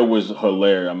 Clyde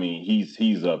Edwards-Helaire. I mean,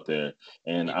 he's up there,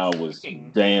 and I was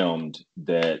damned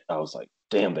that I was like,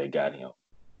 damn, they got him.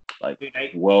 Like,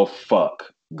 well,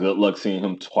 fuck. Good luck seeing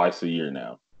him twice a year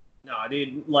now. No,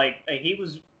 dude, like he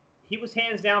was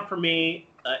hands down for me.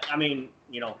 I mean,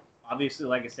 obviously,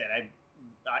 like I said,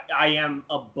 I am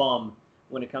a bum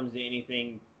when it comes to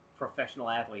anything professional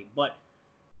athlete, but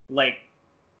like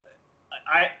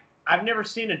I've never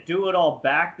seen a do-it-all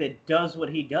back that does what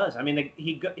he does. I mean,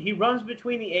 he runs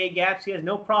between the A gaps. He has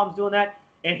no problems doing that,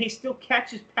 and he still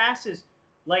catches passes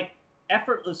like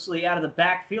effortlessly out of the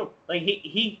backfield. Like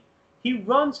he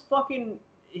runs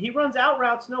out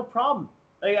routes no problem.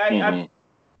 Like I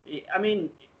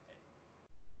mean,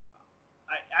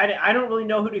 I don't really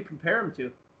know who to compare him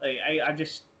to. Like I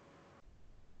just.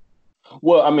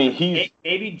 Well, I mean, he's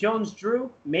maybe Jones-Drew,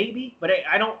 maybe, but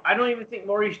I don't even think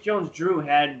Maurice Jones-Drew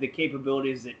had the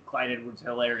capabilities that Clyde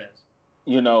Edwards-Helaire does.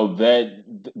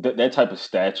 That type of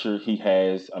stature he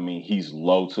has. I mean, he's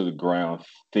low to the ground,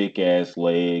 thick ass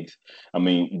legs. I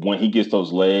mean, when he gets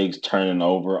those legs turning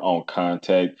over on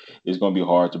contact, it's going to be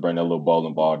hard to bring that little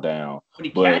bowling ball down. But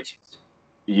he catches.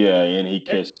 Yeah, and he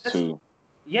catches too.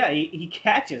 Yeah, he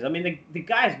catches. I mean, the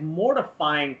guy's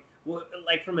mortifying,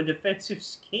 like from a defensive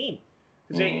scheme.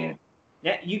 Because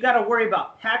you got to worry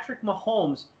about Patrick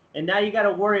Mahomes, and now you got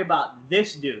to worry about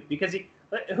this dude. Because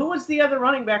who was the other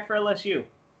running back for LSU?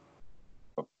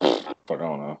 I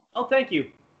don't know. Oh, thank you.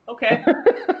 Okay.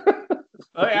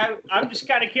 I'm just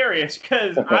kind of curious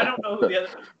because I don't know who the other.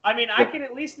 I mean, I can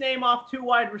at least name off two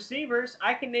wide receivers.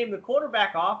 I can name the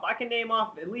quarterback off. I can name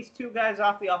off at least two guys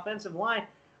off the offensive line.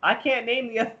 I can't name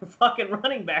the other fucking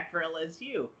running back for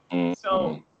LSU.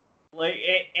 So.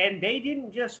 And they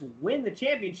didn't just win the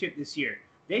championship this year.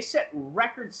 They set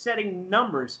record-setting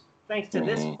numbers thanks to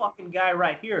this fucking guy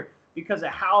right here because of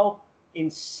how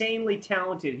insanely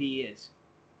talented he is.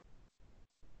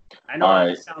 I know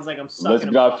it sounds like I'm sucking. Let's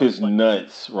get off his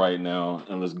nuts right now,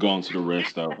 and let's go on to the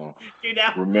rest of them. Dude,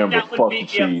 remember, that would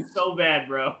beat me up so bad,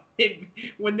 bro.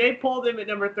 When they pulled him at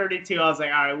number 32, I was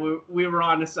like, all right, we were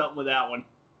on to something with that one.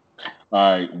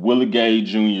 All right, Willie Gay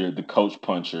Jr., the coach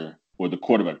puncher. Or the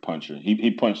quarterback puncher. He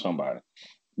punched somebody.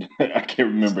 I can't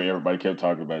remember. Everybody kept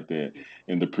talking about that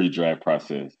in the pre-draft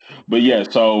process. But yeah,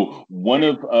 so one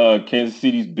of Kansas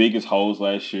City's biggest holes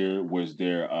last year was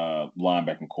their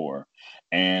linebacking core.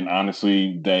 And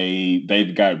honestly,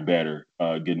 they've got better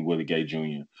getting Willie Gay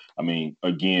Jr. I mean,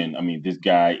 this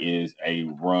guy is a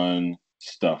run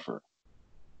stuffer.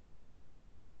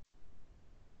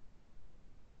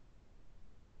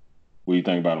 What do you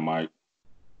think about him, Mike?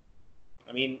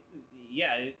 I mean,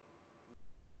 yeah.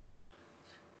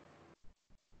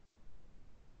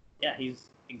 Yeah, he's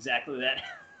exactly that.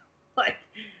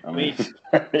 I mean,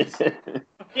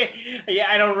 yeah,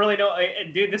 I don't really know.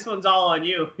 Dude, this one's all on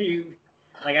you.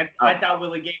 I thought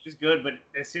Willie Gay was good, but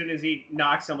as soon as he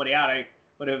knocked somebody out, I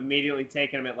would have immediately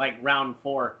taken him at like round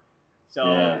 4.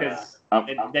 So, because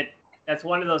that's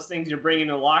one of those things you're bringing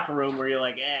to the locker room where you're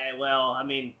like, well, I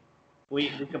mean, we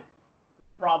could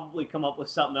probably come up with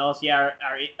something else. Yeah,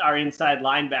 our inside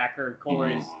linebacker core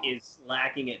is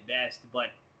lacking at best, but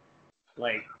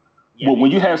like. Yeah, but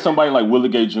when you have somebody like Willie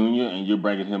Gay Jr. and you're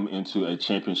bringing him into a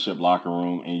championship locker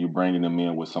room and you're bringing him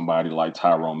in with somebody like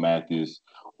Tyrone Mathis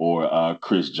or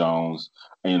Chris Jones,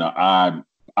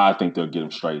 I think they'll get him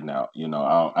straightened out.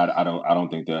 I don't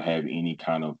think they'll have any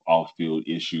kind of off field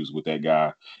issues with that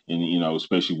guy, and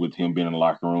especially with him being in the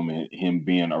locker room and him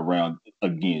being around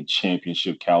again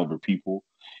championship caliber people.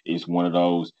 It's one of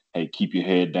those, hey, keep your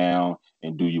head down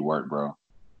and do your work, bro.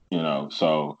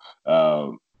 So.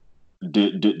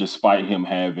 Despite him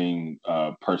having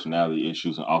personality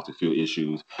issues and off the field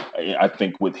issues, I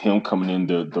think with him coming in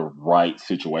the right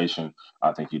situation,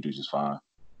 I think he'd do just fine.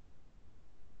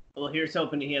 Well, here's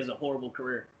hoping he has a horrible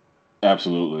career.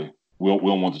 Absolutely. We'll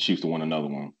want the Chiefs to win another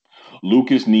one.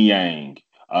 Lucas Niang,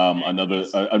 another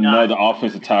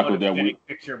offensive tackle that we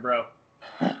picture, bro.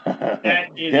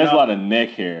 He has a lot of neck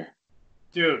hair,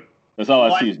 dude. That's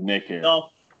all I see is neck hair. The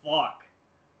fuck,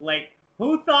 like.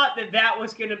 Who thought that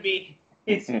was going to be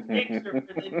his picture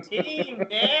for the team,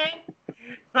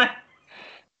 man?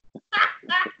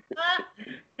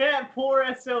 That poor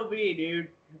SOB, dude.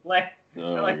 Like,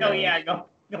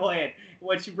 go ahead.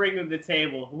 What you bring to the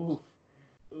table?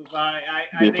 Oof.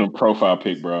 Different profile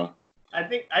pic, bro. I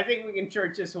think we can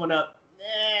church this one up.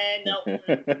 No, we're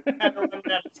kind of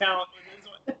running out of talent with this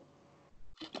one.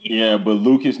 Yeah, but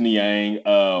Lucas Niang,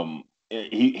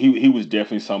 he was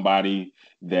definitely somebody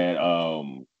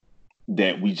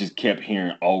that we just kept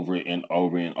hearing over and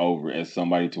over and over as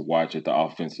somebody to watch at the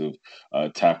offensive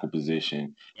tackle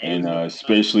position, and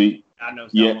especially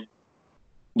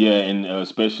and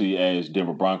especially as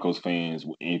Denver Broncos fans,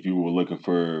 if you were looking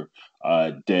for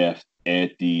depth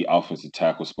at the offensive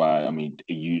tackle spot, I mean,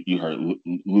 you heard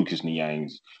Lucas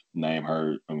Niang's name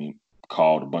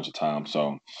called a bunch of times.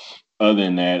 So other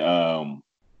than that,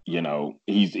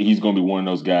 he's going to be one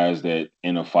of those guys that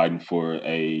end up fighting for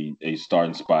a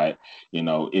starting spot.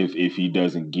 If he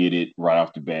doesn't get it right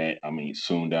off the bat, I mean,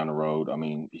 soon down the road, I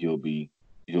mean, he'll be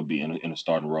in a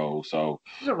starting role. So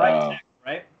he's a right tackle,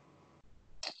 right?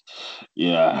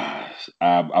 Yeah,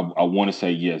 I want to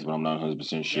say yes, but I'm not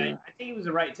 100% sure. Yeah, I think he was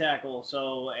a right tackle.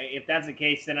 So if that's the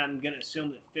case, then I'm going to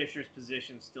assume that Fisher's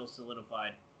position is still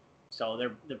solidified. So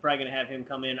they're probably going to have him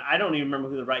come in. I don't even remember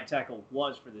who the right tackle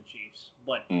was for the Chiefs.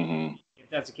 But if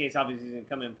that's the case, obviously he's going to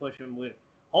come in and push him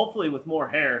hopefully with more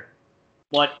hair.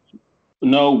 But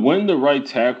no, when the right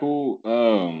tackle,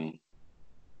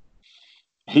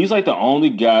 he's like the only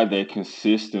guy that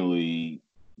consistently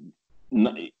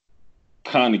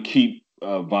kind of keep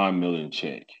Von Miller in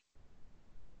check.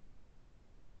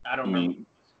 I don't remember.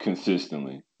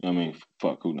 Consistently. I mean,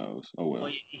 fuck, who knows? Oh well.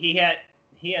 He had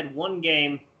one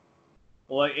game.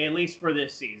 Well, at least for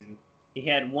this season, he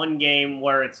had one game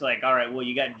where it's like, all right, well,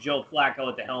 you got Joe Flacco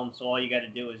at the helm, so all you got to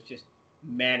do is just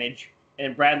manage.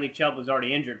 And Bradley Chubb was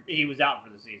already injured; he was out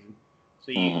for the season,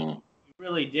 so you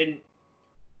really didn't.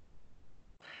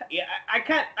 Yeah, I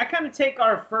kind of take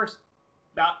our first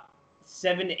about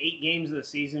 7 to 8 games of the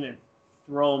season and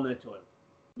throw them in the toilet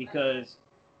because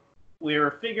we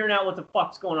were figuring out what the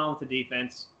fuck's going on with the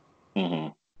defense.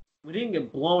 We didn't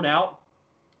get blown out.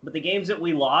 But the games that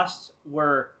we lost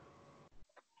were,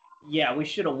 we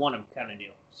should have won them kind of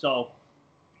deal. So,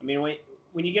 I mean,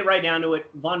 when you get right down to it,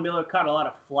 Von Miller caught a lot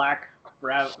of flack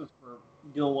for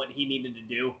doing what he needed to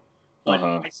do.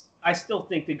 But I still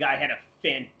think the guy had a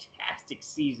fantastic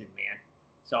season, man.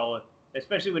 So,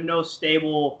 especially with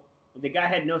the guy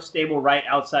had no stable right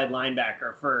outside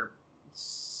linebacker for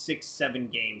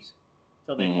 6-7 games.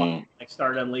 So they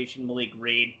started unleashing Malik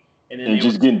Reed. And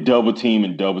just getting double team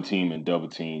and double team and double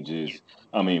team. Just,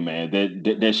 I mean, man,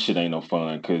 that shit ain't no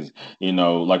fun because,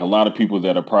 like a lot of people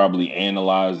that are probably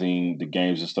analyzing the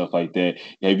games and stuff like that.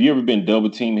 Have you ever been double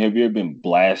teamed? Have you ever been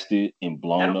blasted and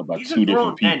blown up by 2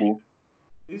 different people? Men.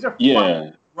 These are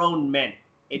grown men.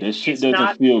 That shit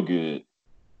doesn't feel good.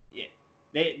 Yeah.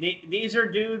 These are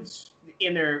dudes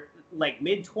in their like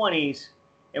mid-20s,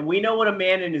 and we know what a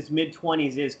man in his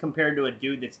mid-20s is compared to a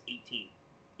dude that's 18,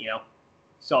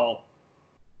 So,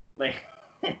 like,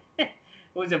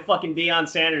 was it fucking Deion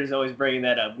Sanders always bringing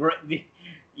that up?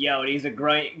 He's a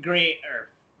great,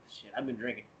 shit, I've been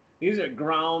drinking. He's a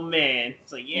grown man.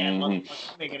 It's like,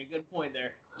 motherfucker's making a good point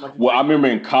there. Well, I remember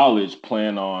in college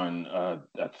playing on,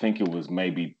 I think it was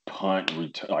maybe punt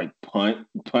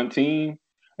team.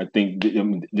 I think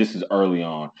this is early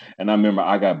on. And I remember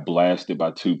I got blasted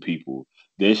by 2 people.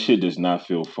 That shit does not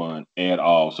feel fun at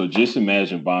all. So just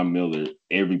imagine Von Miller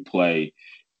every play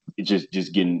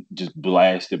just getting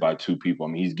blasted by two people. I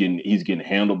mean, he's getting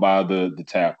handled by the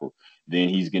tackle, then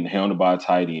he's getting handled by a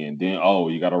tight end. Then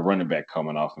you got a running back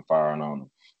coming off and firing on him.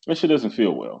 That shit doesn't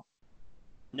feel well.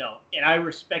 No, and I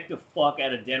respect the fuck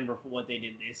out of Denver for what they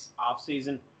did this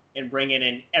offseason and bringing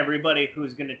in everybody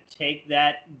who's going to take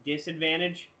that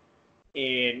disadvantage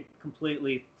and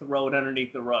completely throw it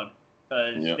underneath the rug,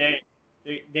 because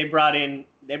they brought in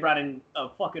a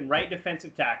fucking right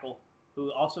defensive tackle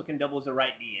who also can double as a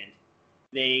right D end.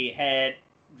 They had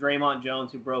Draymond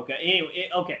Jones who broke out. Anyway,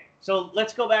 okay, so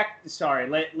let's go back. Sorry,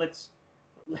 let's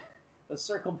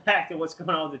circle back to what's going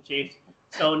on with the Chiefs.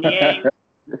 So Niang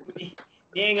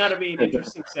ought to be an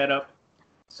interesting setup.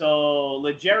 So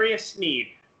L'Jarius Sneed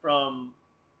from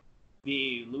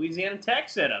the Louisiana Tech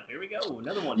setup. Here we go,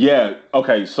 another one. Yeah.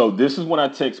 Okay. So this is when I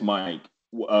text Mike.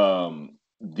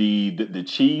 The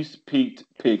Chiefs picked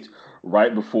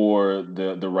right before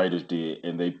the Raiders did,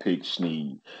 and they picked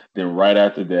Sneed. Then right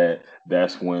after that,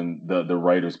 that's when the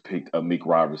Raiders picked Meek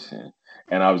Robertson,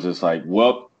 and I was just like,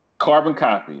 well, carbon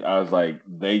copy. I was like,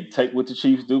 they take what the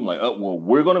Chiefs do. I'm like, oh well,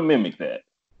 we're gonna mimic that.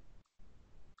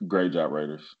 Great job,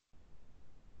 Raiders.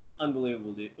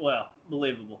 Unbelievable, dude. Well,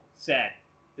 believable. Sad.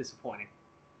 Disappointing.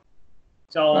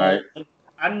 So right.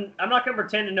 I'm not going to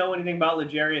pretend to know anything about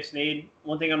L'Jarius Sneed.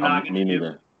 One thing I'm not going to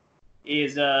do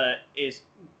is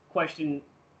question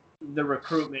the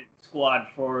recruitment squad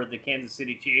for the Kansas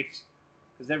City Chiefs,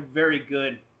 because they're very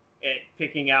good at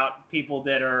picking out people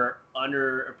that are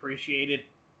underappreciated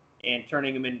and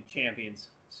turning them into champions.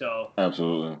 So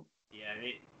absolutely,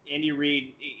 yeah. Andy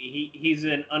Reid, he's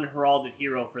an unheralded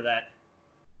hero for that.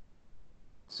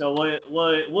 So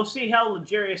we'll see how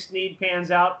L'Jarius Sneed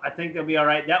pans out. I think they'll be all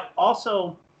right.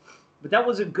 But that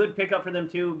was a good pickup for them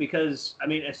too, because I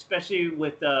mean, especially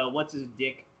with what's his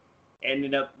dick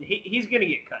ended up, he's gonna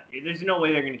get cut. There's no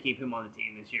way they're gonna keep him on the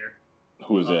team this year.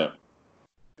 Who is that?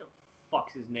 The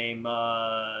fuck's his name?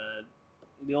 The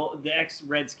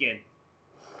ex-Redskin.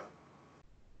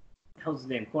 How's his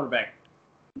name? Quarterback.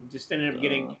 Just ended up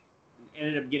getting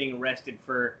arrested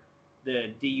for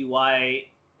the DUI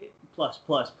plus.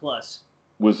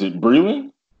 Was it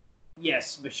Breland?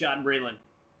 Yes, Bashaud Breeland.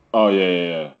 Oh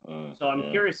yeah. So I'm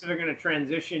curious if they're going to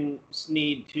transition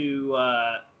Sneed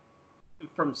to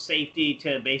from safety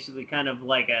to basically kind of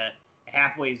like a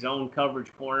halfway zone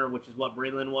coverage corner, which is what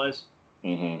Breeland was.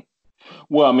 Mm-hmm.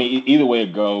 Well, I mean, either way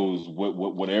it goes,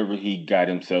 whatever he got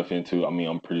himself into, I mean,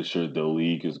 I'm pretty sure the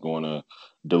league is going to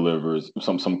deliver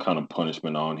some kind of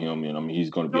punishment on him, and I mean, he's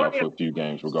going to be out for a few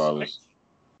games regardless.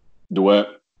 Do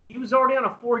what? He was already on a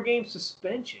 4-game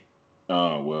suspension.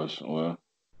 Oh well,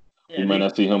 we may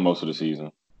not see him most of the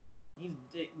season.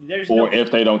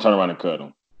 If they don't turn around and cut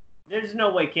him. There's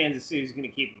no way Kansas City is going to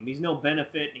keep him. He's no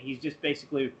benefit. He's just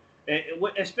basically,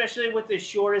 especially with as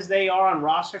short as they are on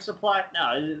roster supply.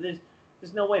 No,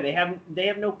 there's no way they have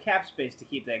no cap space to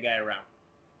keep that guy around.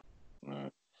 All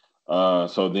right.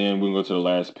 So then we go to the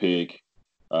last pick,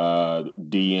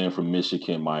 DN from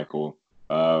Michigan, Michael.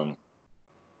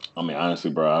 I mean,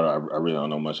 honestly, bro, I really don't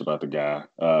know much about the guy.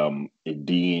 If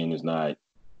DN is not,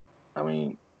 I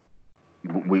mean,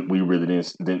 we really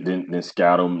didn't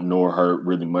scout him nor heard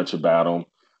really much about him.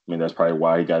 I mean, that's probably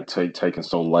why he got taken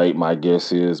so late, my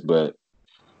guess is. But,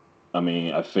 I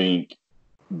mean, I think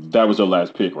that was their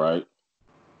last pick, right?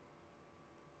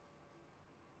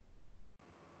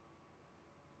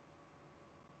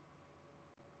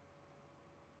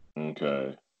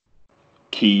 Okay.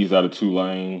 Keys out of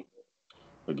Tulane.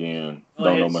 Again,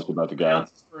 don't know much about the guy.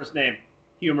 His first name.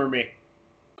 Humor me.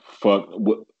 Fuck.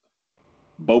 What?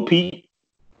 Bo Pete?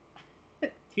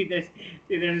 Dude,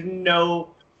 there's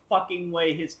no fucking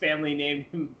way his family named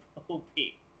him Bo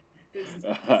Pete. There's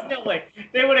no way.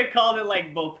 They would have called it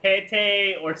like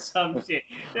Bopete or some shit.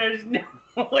 There's no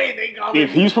way they called it.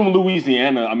 If he's from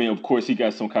Louisiana, I mean, of course he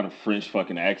got some kind of French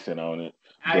fucking accent on it.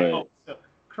 I hope so.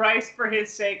 Christ for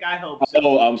his sake, I hope so.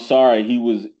 Oh, I'm sorry. He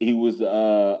was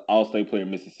All-State player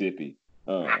in Mississippi.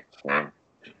 Oh, sorry.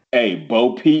 Hey,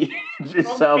 Bo Pete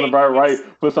just sounds about right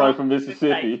for somebody from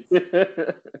Mississippi.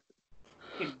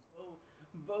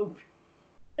 Bo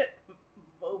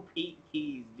Pete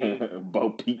Keys, dude.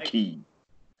 Bo Pete Keys.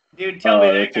 Dude, tell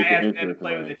me that guy hasn't had to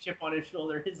play with a chip on his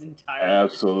shoulder his entire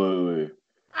life. Absolutely.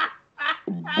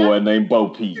 Boy named Bo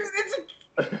Pete.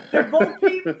 Dude, Bo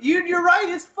Pete. You're right.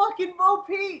 It's fucking Bo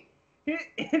Pete.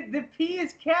 The P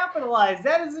is capitalized.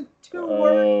 That is a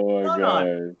 2-word. Oh my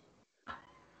god.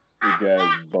 The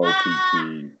guy's Bo Pete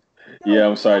Keys. Yeah,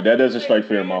 I'm sorry. That doesn't strike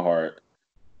fear in my heart.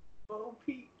 Bo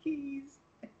Pete Keys.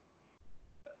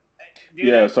 Dude,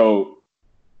 yeah, so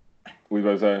what you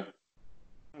about to say?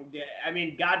 I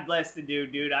mean, God bless the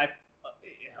dude.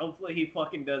 Hopefully he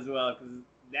fucking does well,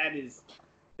 because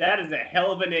that is a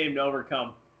hell of a name to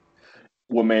overcome.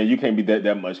 Well, man, you can't be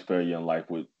that much failure in life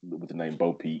with the name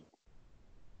Bo Peep.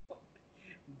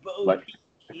 Bo Like,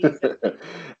 Peep.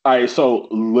 all right. So,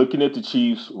 looking at the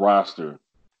Chiefs roster,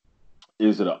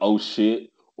 is it a oh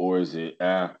shit or is it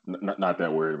not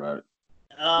that worried about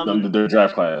it? Their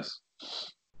draft class.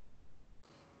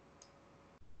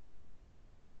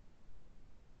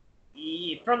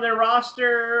 From their roster,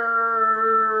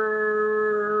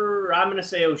 I'm gonna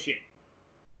say oh shit.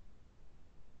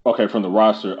 Okay, from the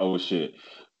roster, oh shit.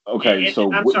 Okay, Yeah,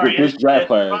 so I'm with sorry, this draft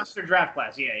class, roster draft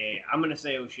class. Yeah. I'm gonna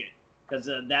say oh shit, because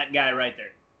that guy right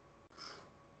there.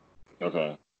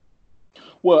 okay.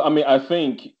 Well, I mean, I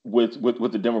think with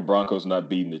the Denver Broncos not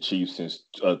beating the Chiefs since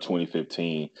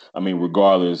 2015, I mean,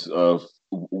 regardless of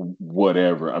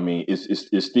whatever, I mean,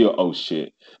 it's still oh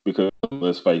shit because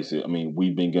let's face it, I mean,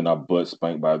 we've been getting our butts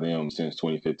spanked by them since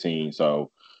 2015. So,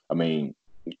 I mean,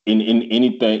 in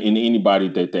anything in anybody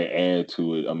that they add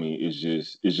to it, I mean, it's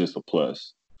just a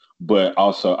plus. But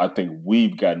also, I think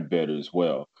we've gotten better as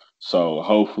well. So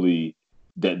hopefully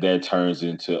that turns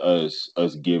into us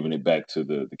giving it back to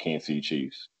the Kansas City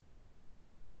Chiefs.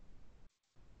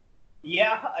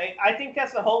 Yeah, I think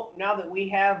that's the hope now that we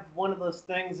have one of those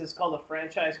things that's called a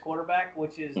franchise quarterback,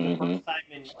 which is the Mm-hmm. first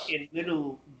time in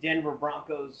little Denver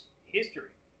Broncos history.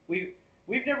 We've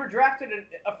never drafted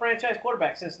a franchise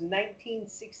quarterback since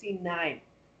 1969.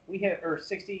 We have, or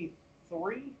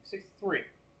 63? 63.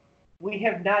 We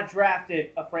have not drafted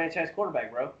a franchise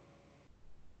quarterback, bro.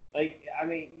 Like, I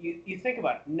mean, you think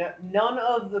about it. None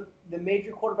of the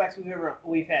major quarterbacks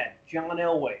we've had, John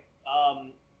Elway,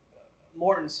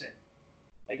 Mortensen,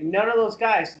 like none of those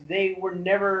guys, they were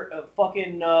never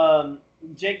fucking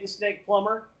Jake the Snake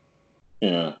Plumber.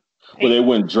 Yeah. Well, they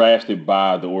weren't drafted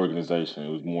by the organization. It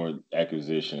was more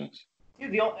acquisitions.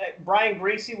 Dude, Brian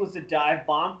Greasy was the dive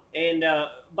bomb. And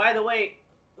by the way,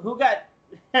 who got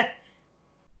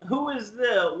who was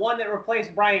the one that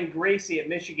replaced Brian Greasy at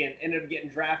Michigan? Ended up getting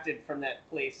drafted from that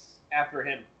place after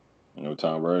him.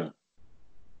 Tom Brady.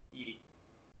 Yeah.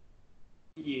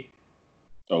 Yeah.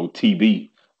 Oh, TB.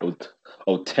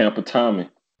 Oh, Tampa Tommy.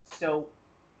 So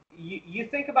you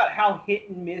think about how hit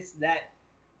and miss that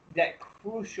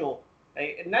crucial,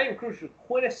 not even crucial,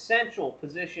 quintessential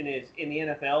position is in the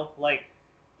NFL. Like,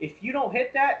 if you don't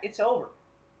hit that, it's over.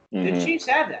 The Mm-hmm. Chiefs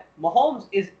have that. Mahomes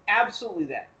is absolutely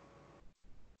that.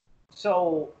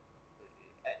 So,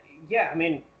 yeah, I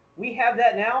mean, we have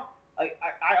that now.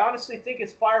 I honestly think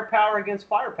it's firepower against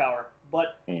firepower.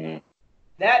 But Mm-hmm.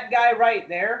 that guy right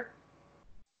there,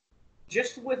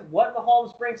 just with what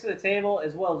Mahomes brings to the table,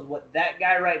 as well as what that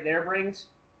guy right there brings,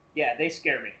 yeah, they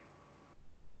scare me.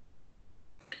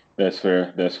 That's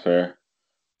fair. That's fair.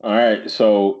 All right,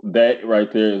 so that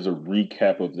right there is a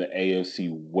recap of the AFC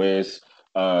West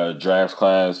draft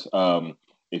class.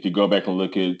 If you go back and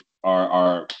look at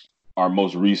our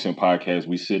most recent podcast,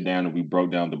 we sit down and we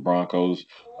broke down the Broncos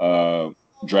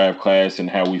draft class and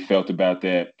how we felt about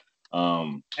that.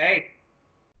 Hey,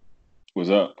 What's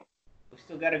up? we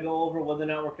still got to go over whether or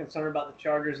not we're concerned about the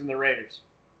Chargers and the Raiders.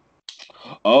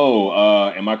 Oh,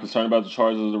 am I concerned about the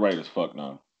Chargers or the Raiders? Fuck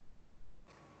no.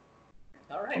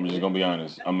 All I'm right. just gonna be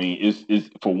honest. I mean, it's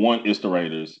for one, it's the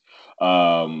Raiders,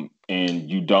 and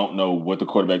you don't know what the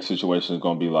quarterback situation is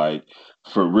gonna be like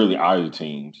for really either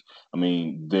teams. I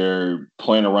mean, they're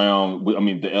playing around. I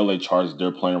mean, the LA Chargers,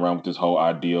 they're playing around with this whole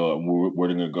idea. Of we're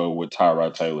gonna go with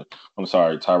Tyrod Taylor. I'm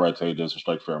sorry, Tyrod Taylor doesn't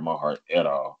strike fear in my heart at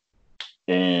all.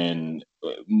 And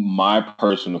my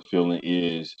personal feeling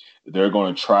is they're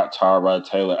going to trot Tyrod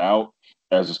Taylor out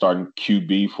as a starting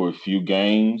QB for a few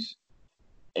games,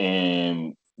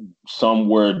 and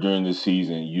somewhere during the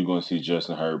season, you're going to see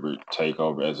Justin Herbert take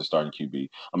over as a starting QB.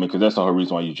 I mean, because that's the whole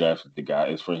reason why you drafted the guy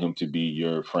is for him to be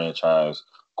your franchise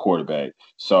quarterback.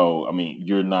 So, I mean,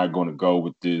 you're not going to go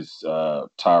with this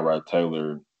Tyrod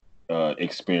Taylor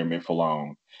experiment for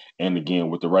long. And again,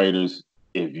 with the Raiders,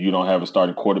 if you don't have a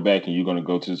starting quarterback and you're going to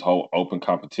go to this whole open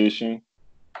competition,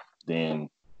 then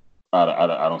I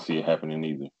don't see it happening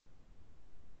either.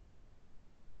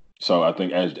 So I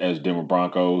think as Denver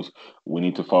Broncos, we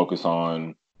need to focus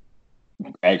on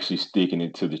actually sticking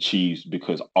it to the Chiefs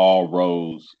because all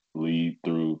roads lead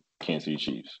through Kansas City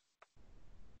Chiefs.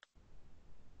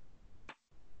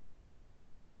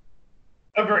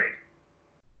 Agreed.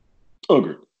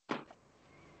 Agreed.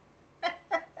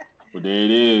 Well, there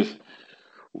it is.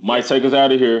 Might Yes. take us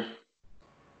out of here.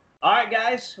 All right,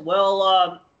 guys.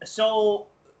 Well, so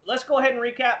let's go ahead and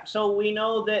recap. So we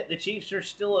know that the Chiefs are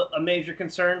still a major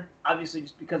concern, obviously,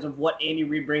 just because of what Andy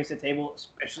Reid brings to the table,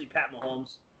 especially Pat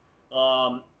Mahomes.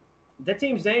 The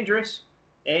team's dangerous.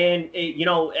 And,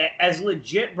 as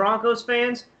legit Broncos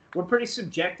fans, we're pretty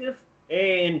subjective.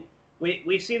 And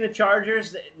we've seen the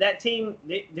Chargers. That team,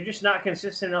 they're just not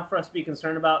consistent enough for us to be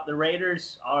concerned about. The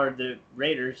Raiders are the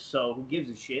Raiders, so who gives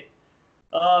a shit?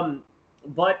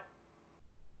 But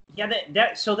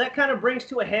yeah, so that kind of brings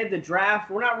to a head the draft.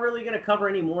 We're not really going to cover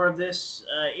any more of this.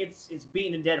 It's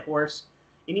beating a dead horse.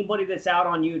 Anybody that's out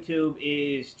on YouTube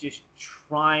is just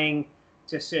trying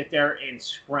to sit there and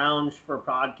scrounge for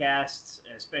podcasts,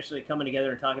 especially coming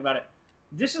together and talking about it.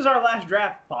 This is our last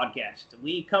draft podcast.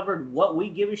 We covered what we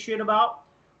give a shit about.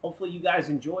 Hopefully you guys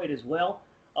enjoy it as well.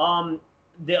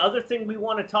 The other thing we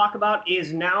want to talk about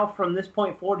is now from this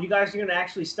point forward, you guys are going to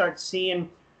actually start seeing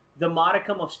the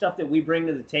modicum of stuff that we bring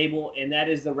to the table, and that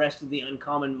is the rest of the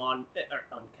Uncommon Man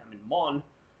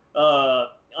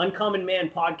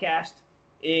podcast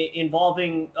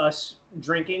involving us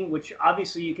drinking, which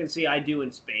obviously you can see I do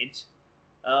in spades,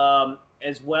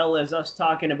 as well as us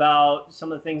talking about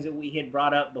some of the things that we had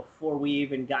brought up before we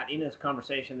even got into this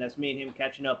conversation. That's me and him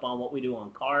catching up on what we do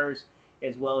on cars,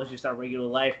 as well as just our regular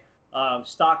life,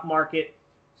 stock market.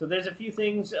 So there's a few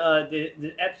things.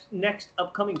 The next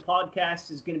upcoming podcast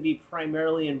is going to be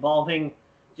primarily involving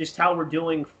just how we're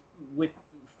doing with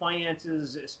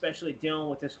finances, especially dealing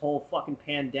with this whole fucking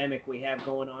pandemic we have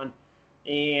going on.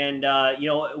 And,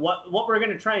 what we're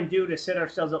going to try and do to set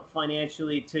ourselves up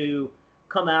financially to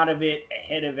come out of it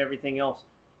ahead of everything else.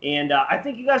 And I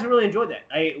think you guys will really enjoy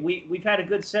that. We've had a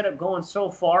good setup going so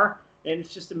far, and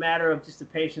it's just a matter of just a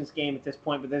patience game at this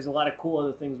point. But there's a lot of cool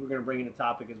other things we're going to bring into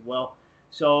topic as well.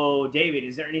 So, David,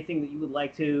 is there anything that you would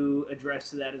like to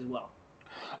address to that as well?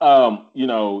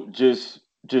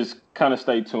 Just kind of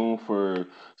stay tuned for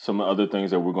some other things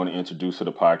that we're going to introduce to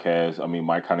the podcast. I mean,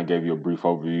 Mike kind of gave you a brief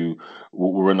overview.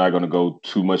 We're not going to go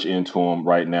too much into them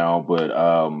right now, but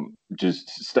just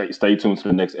stay tuned to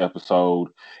the next episode,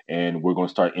 and we're going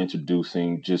to start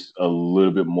introducing just a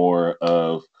little bit more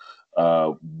of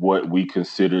what we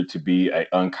consider to be an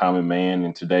uncommon man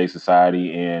in today's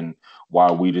society, and why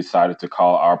we decided to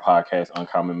call our podcast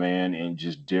Uncommon Man, and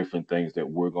just different things that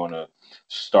we're going to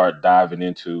start diving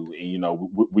into. And,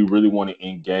 we really want to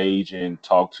engage and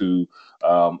talk to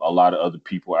a lot of other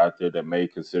people out there that may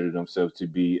consider themselves to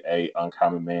be a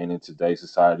uncommon man in today's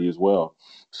society as well.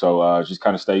 So just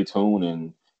kind of stay tuned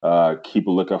and keep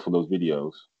a lookout for those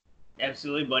videos.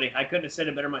 Absolutely, buddy. I couldn't have said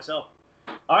it better myself.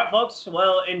 All right, folks.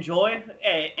 Well, enjoy.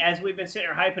 As we've been sitting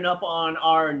here hyping up on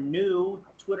our new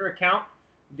Twitter account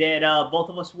that both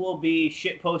of us will be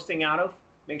shit posting out of.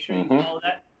 Make sure you follow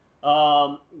that.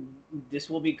 This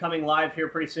will be coming live here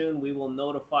pretty soon. We will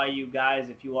notify you guys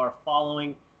if you are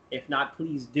following. If not,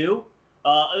 please do.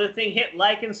 Other thing, hit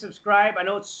like and subscribe. I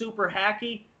know it's super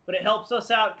hacky, but it helps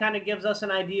us out, kind of gives us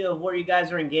an idea of where you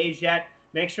guys are engaged at.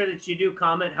 Make sure that you do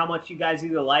comment how much you guys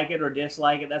either like it or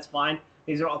dislike it. That's fine.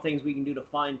 These are all things we can do to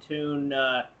fine-tune.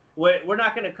 We're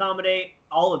not going to accommodate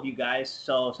all of you guys,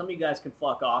 so some of you guys can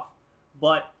fuck off.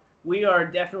 But we are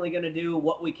definitely going to do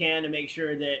what we can to make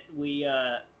sure that we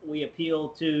appeal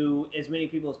to as many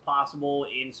people as possible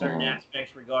in certain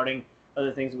aspects regarding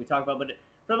other things that we talk about. But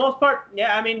for the most part,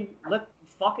 yeah, I mean,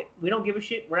 fuck it. We don't give a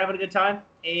shit. We're having a good time,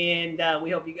 and we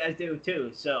hope you guys do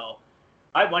too. So, all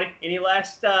right, buddy. Any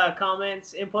last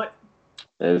comments, input?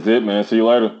 That's it, man. See you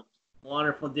later.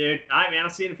 Wonderful, dude. All right, man. I'll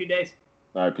see you in a few days.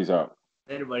 All right, peace out.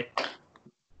 Later, buddy.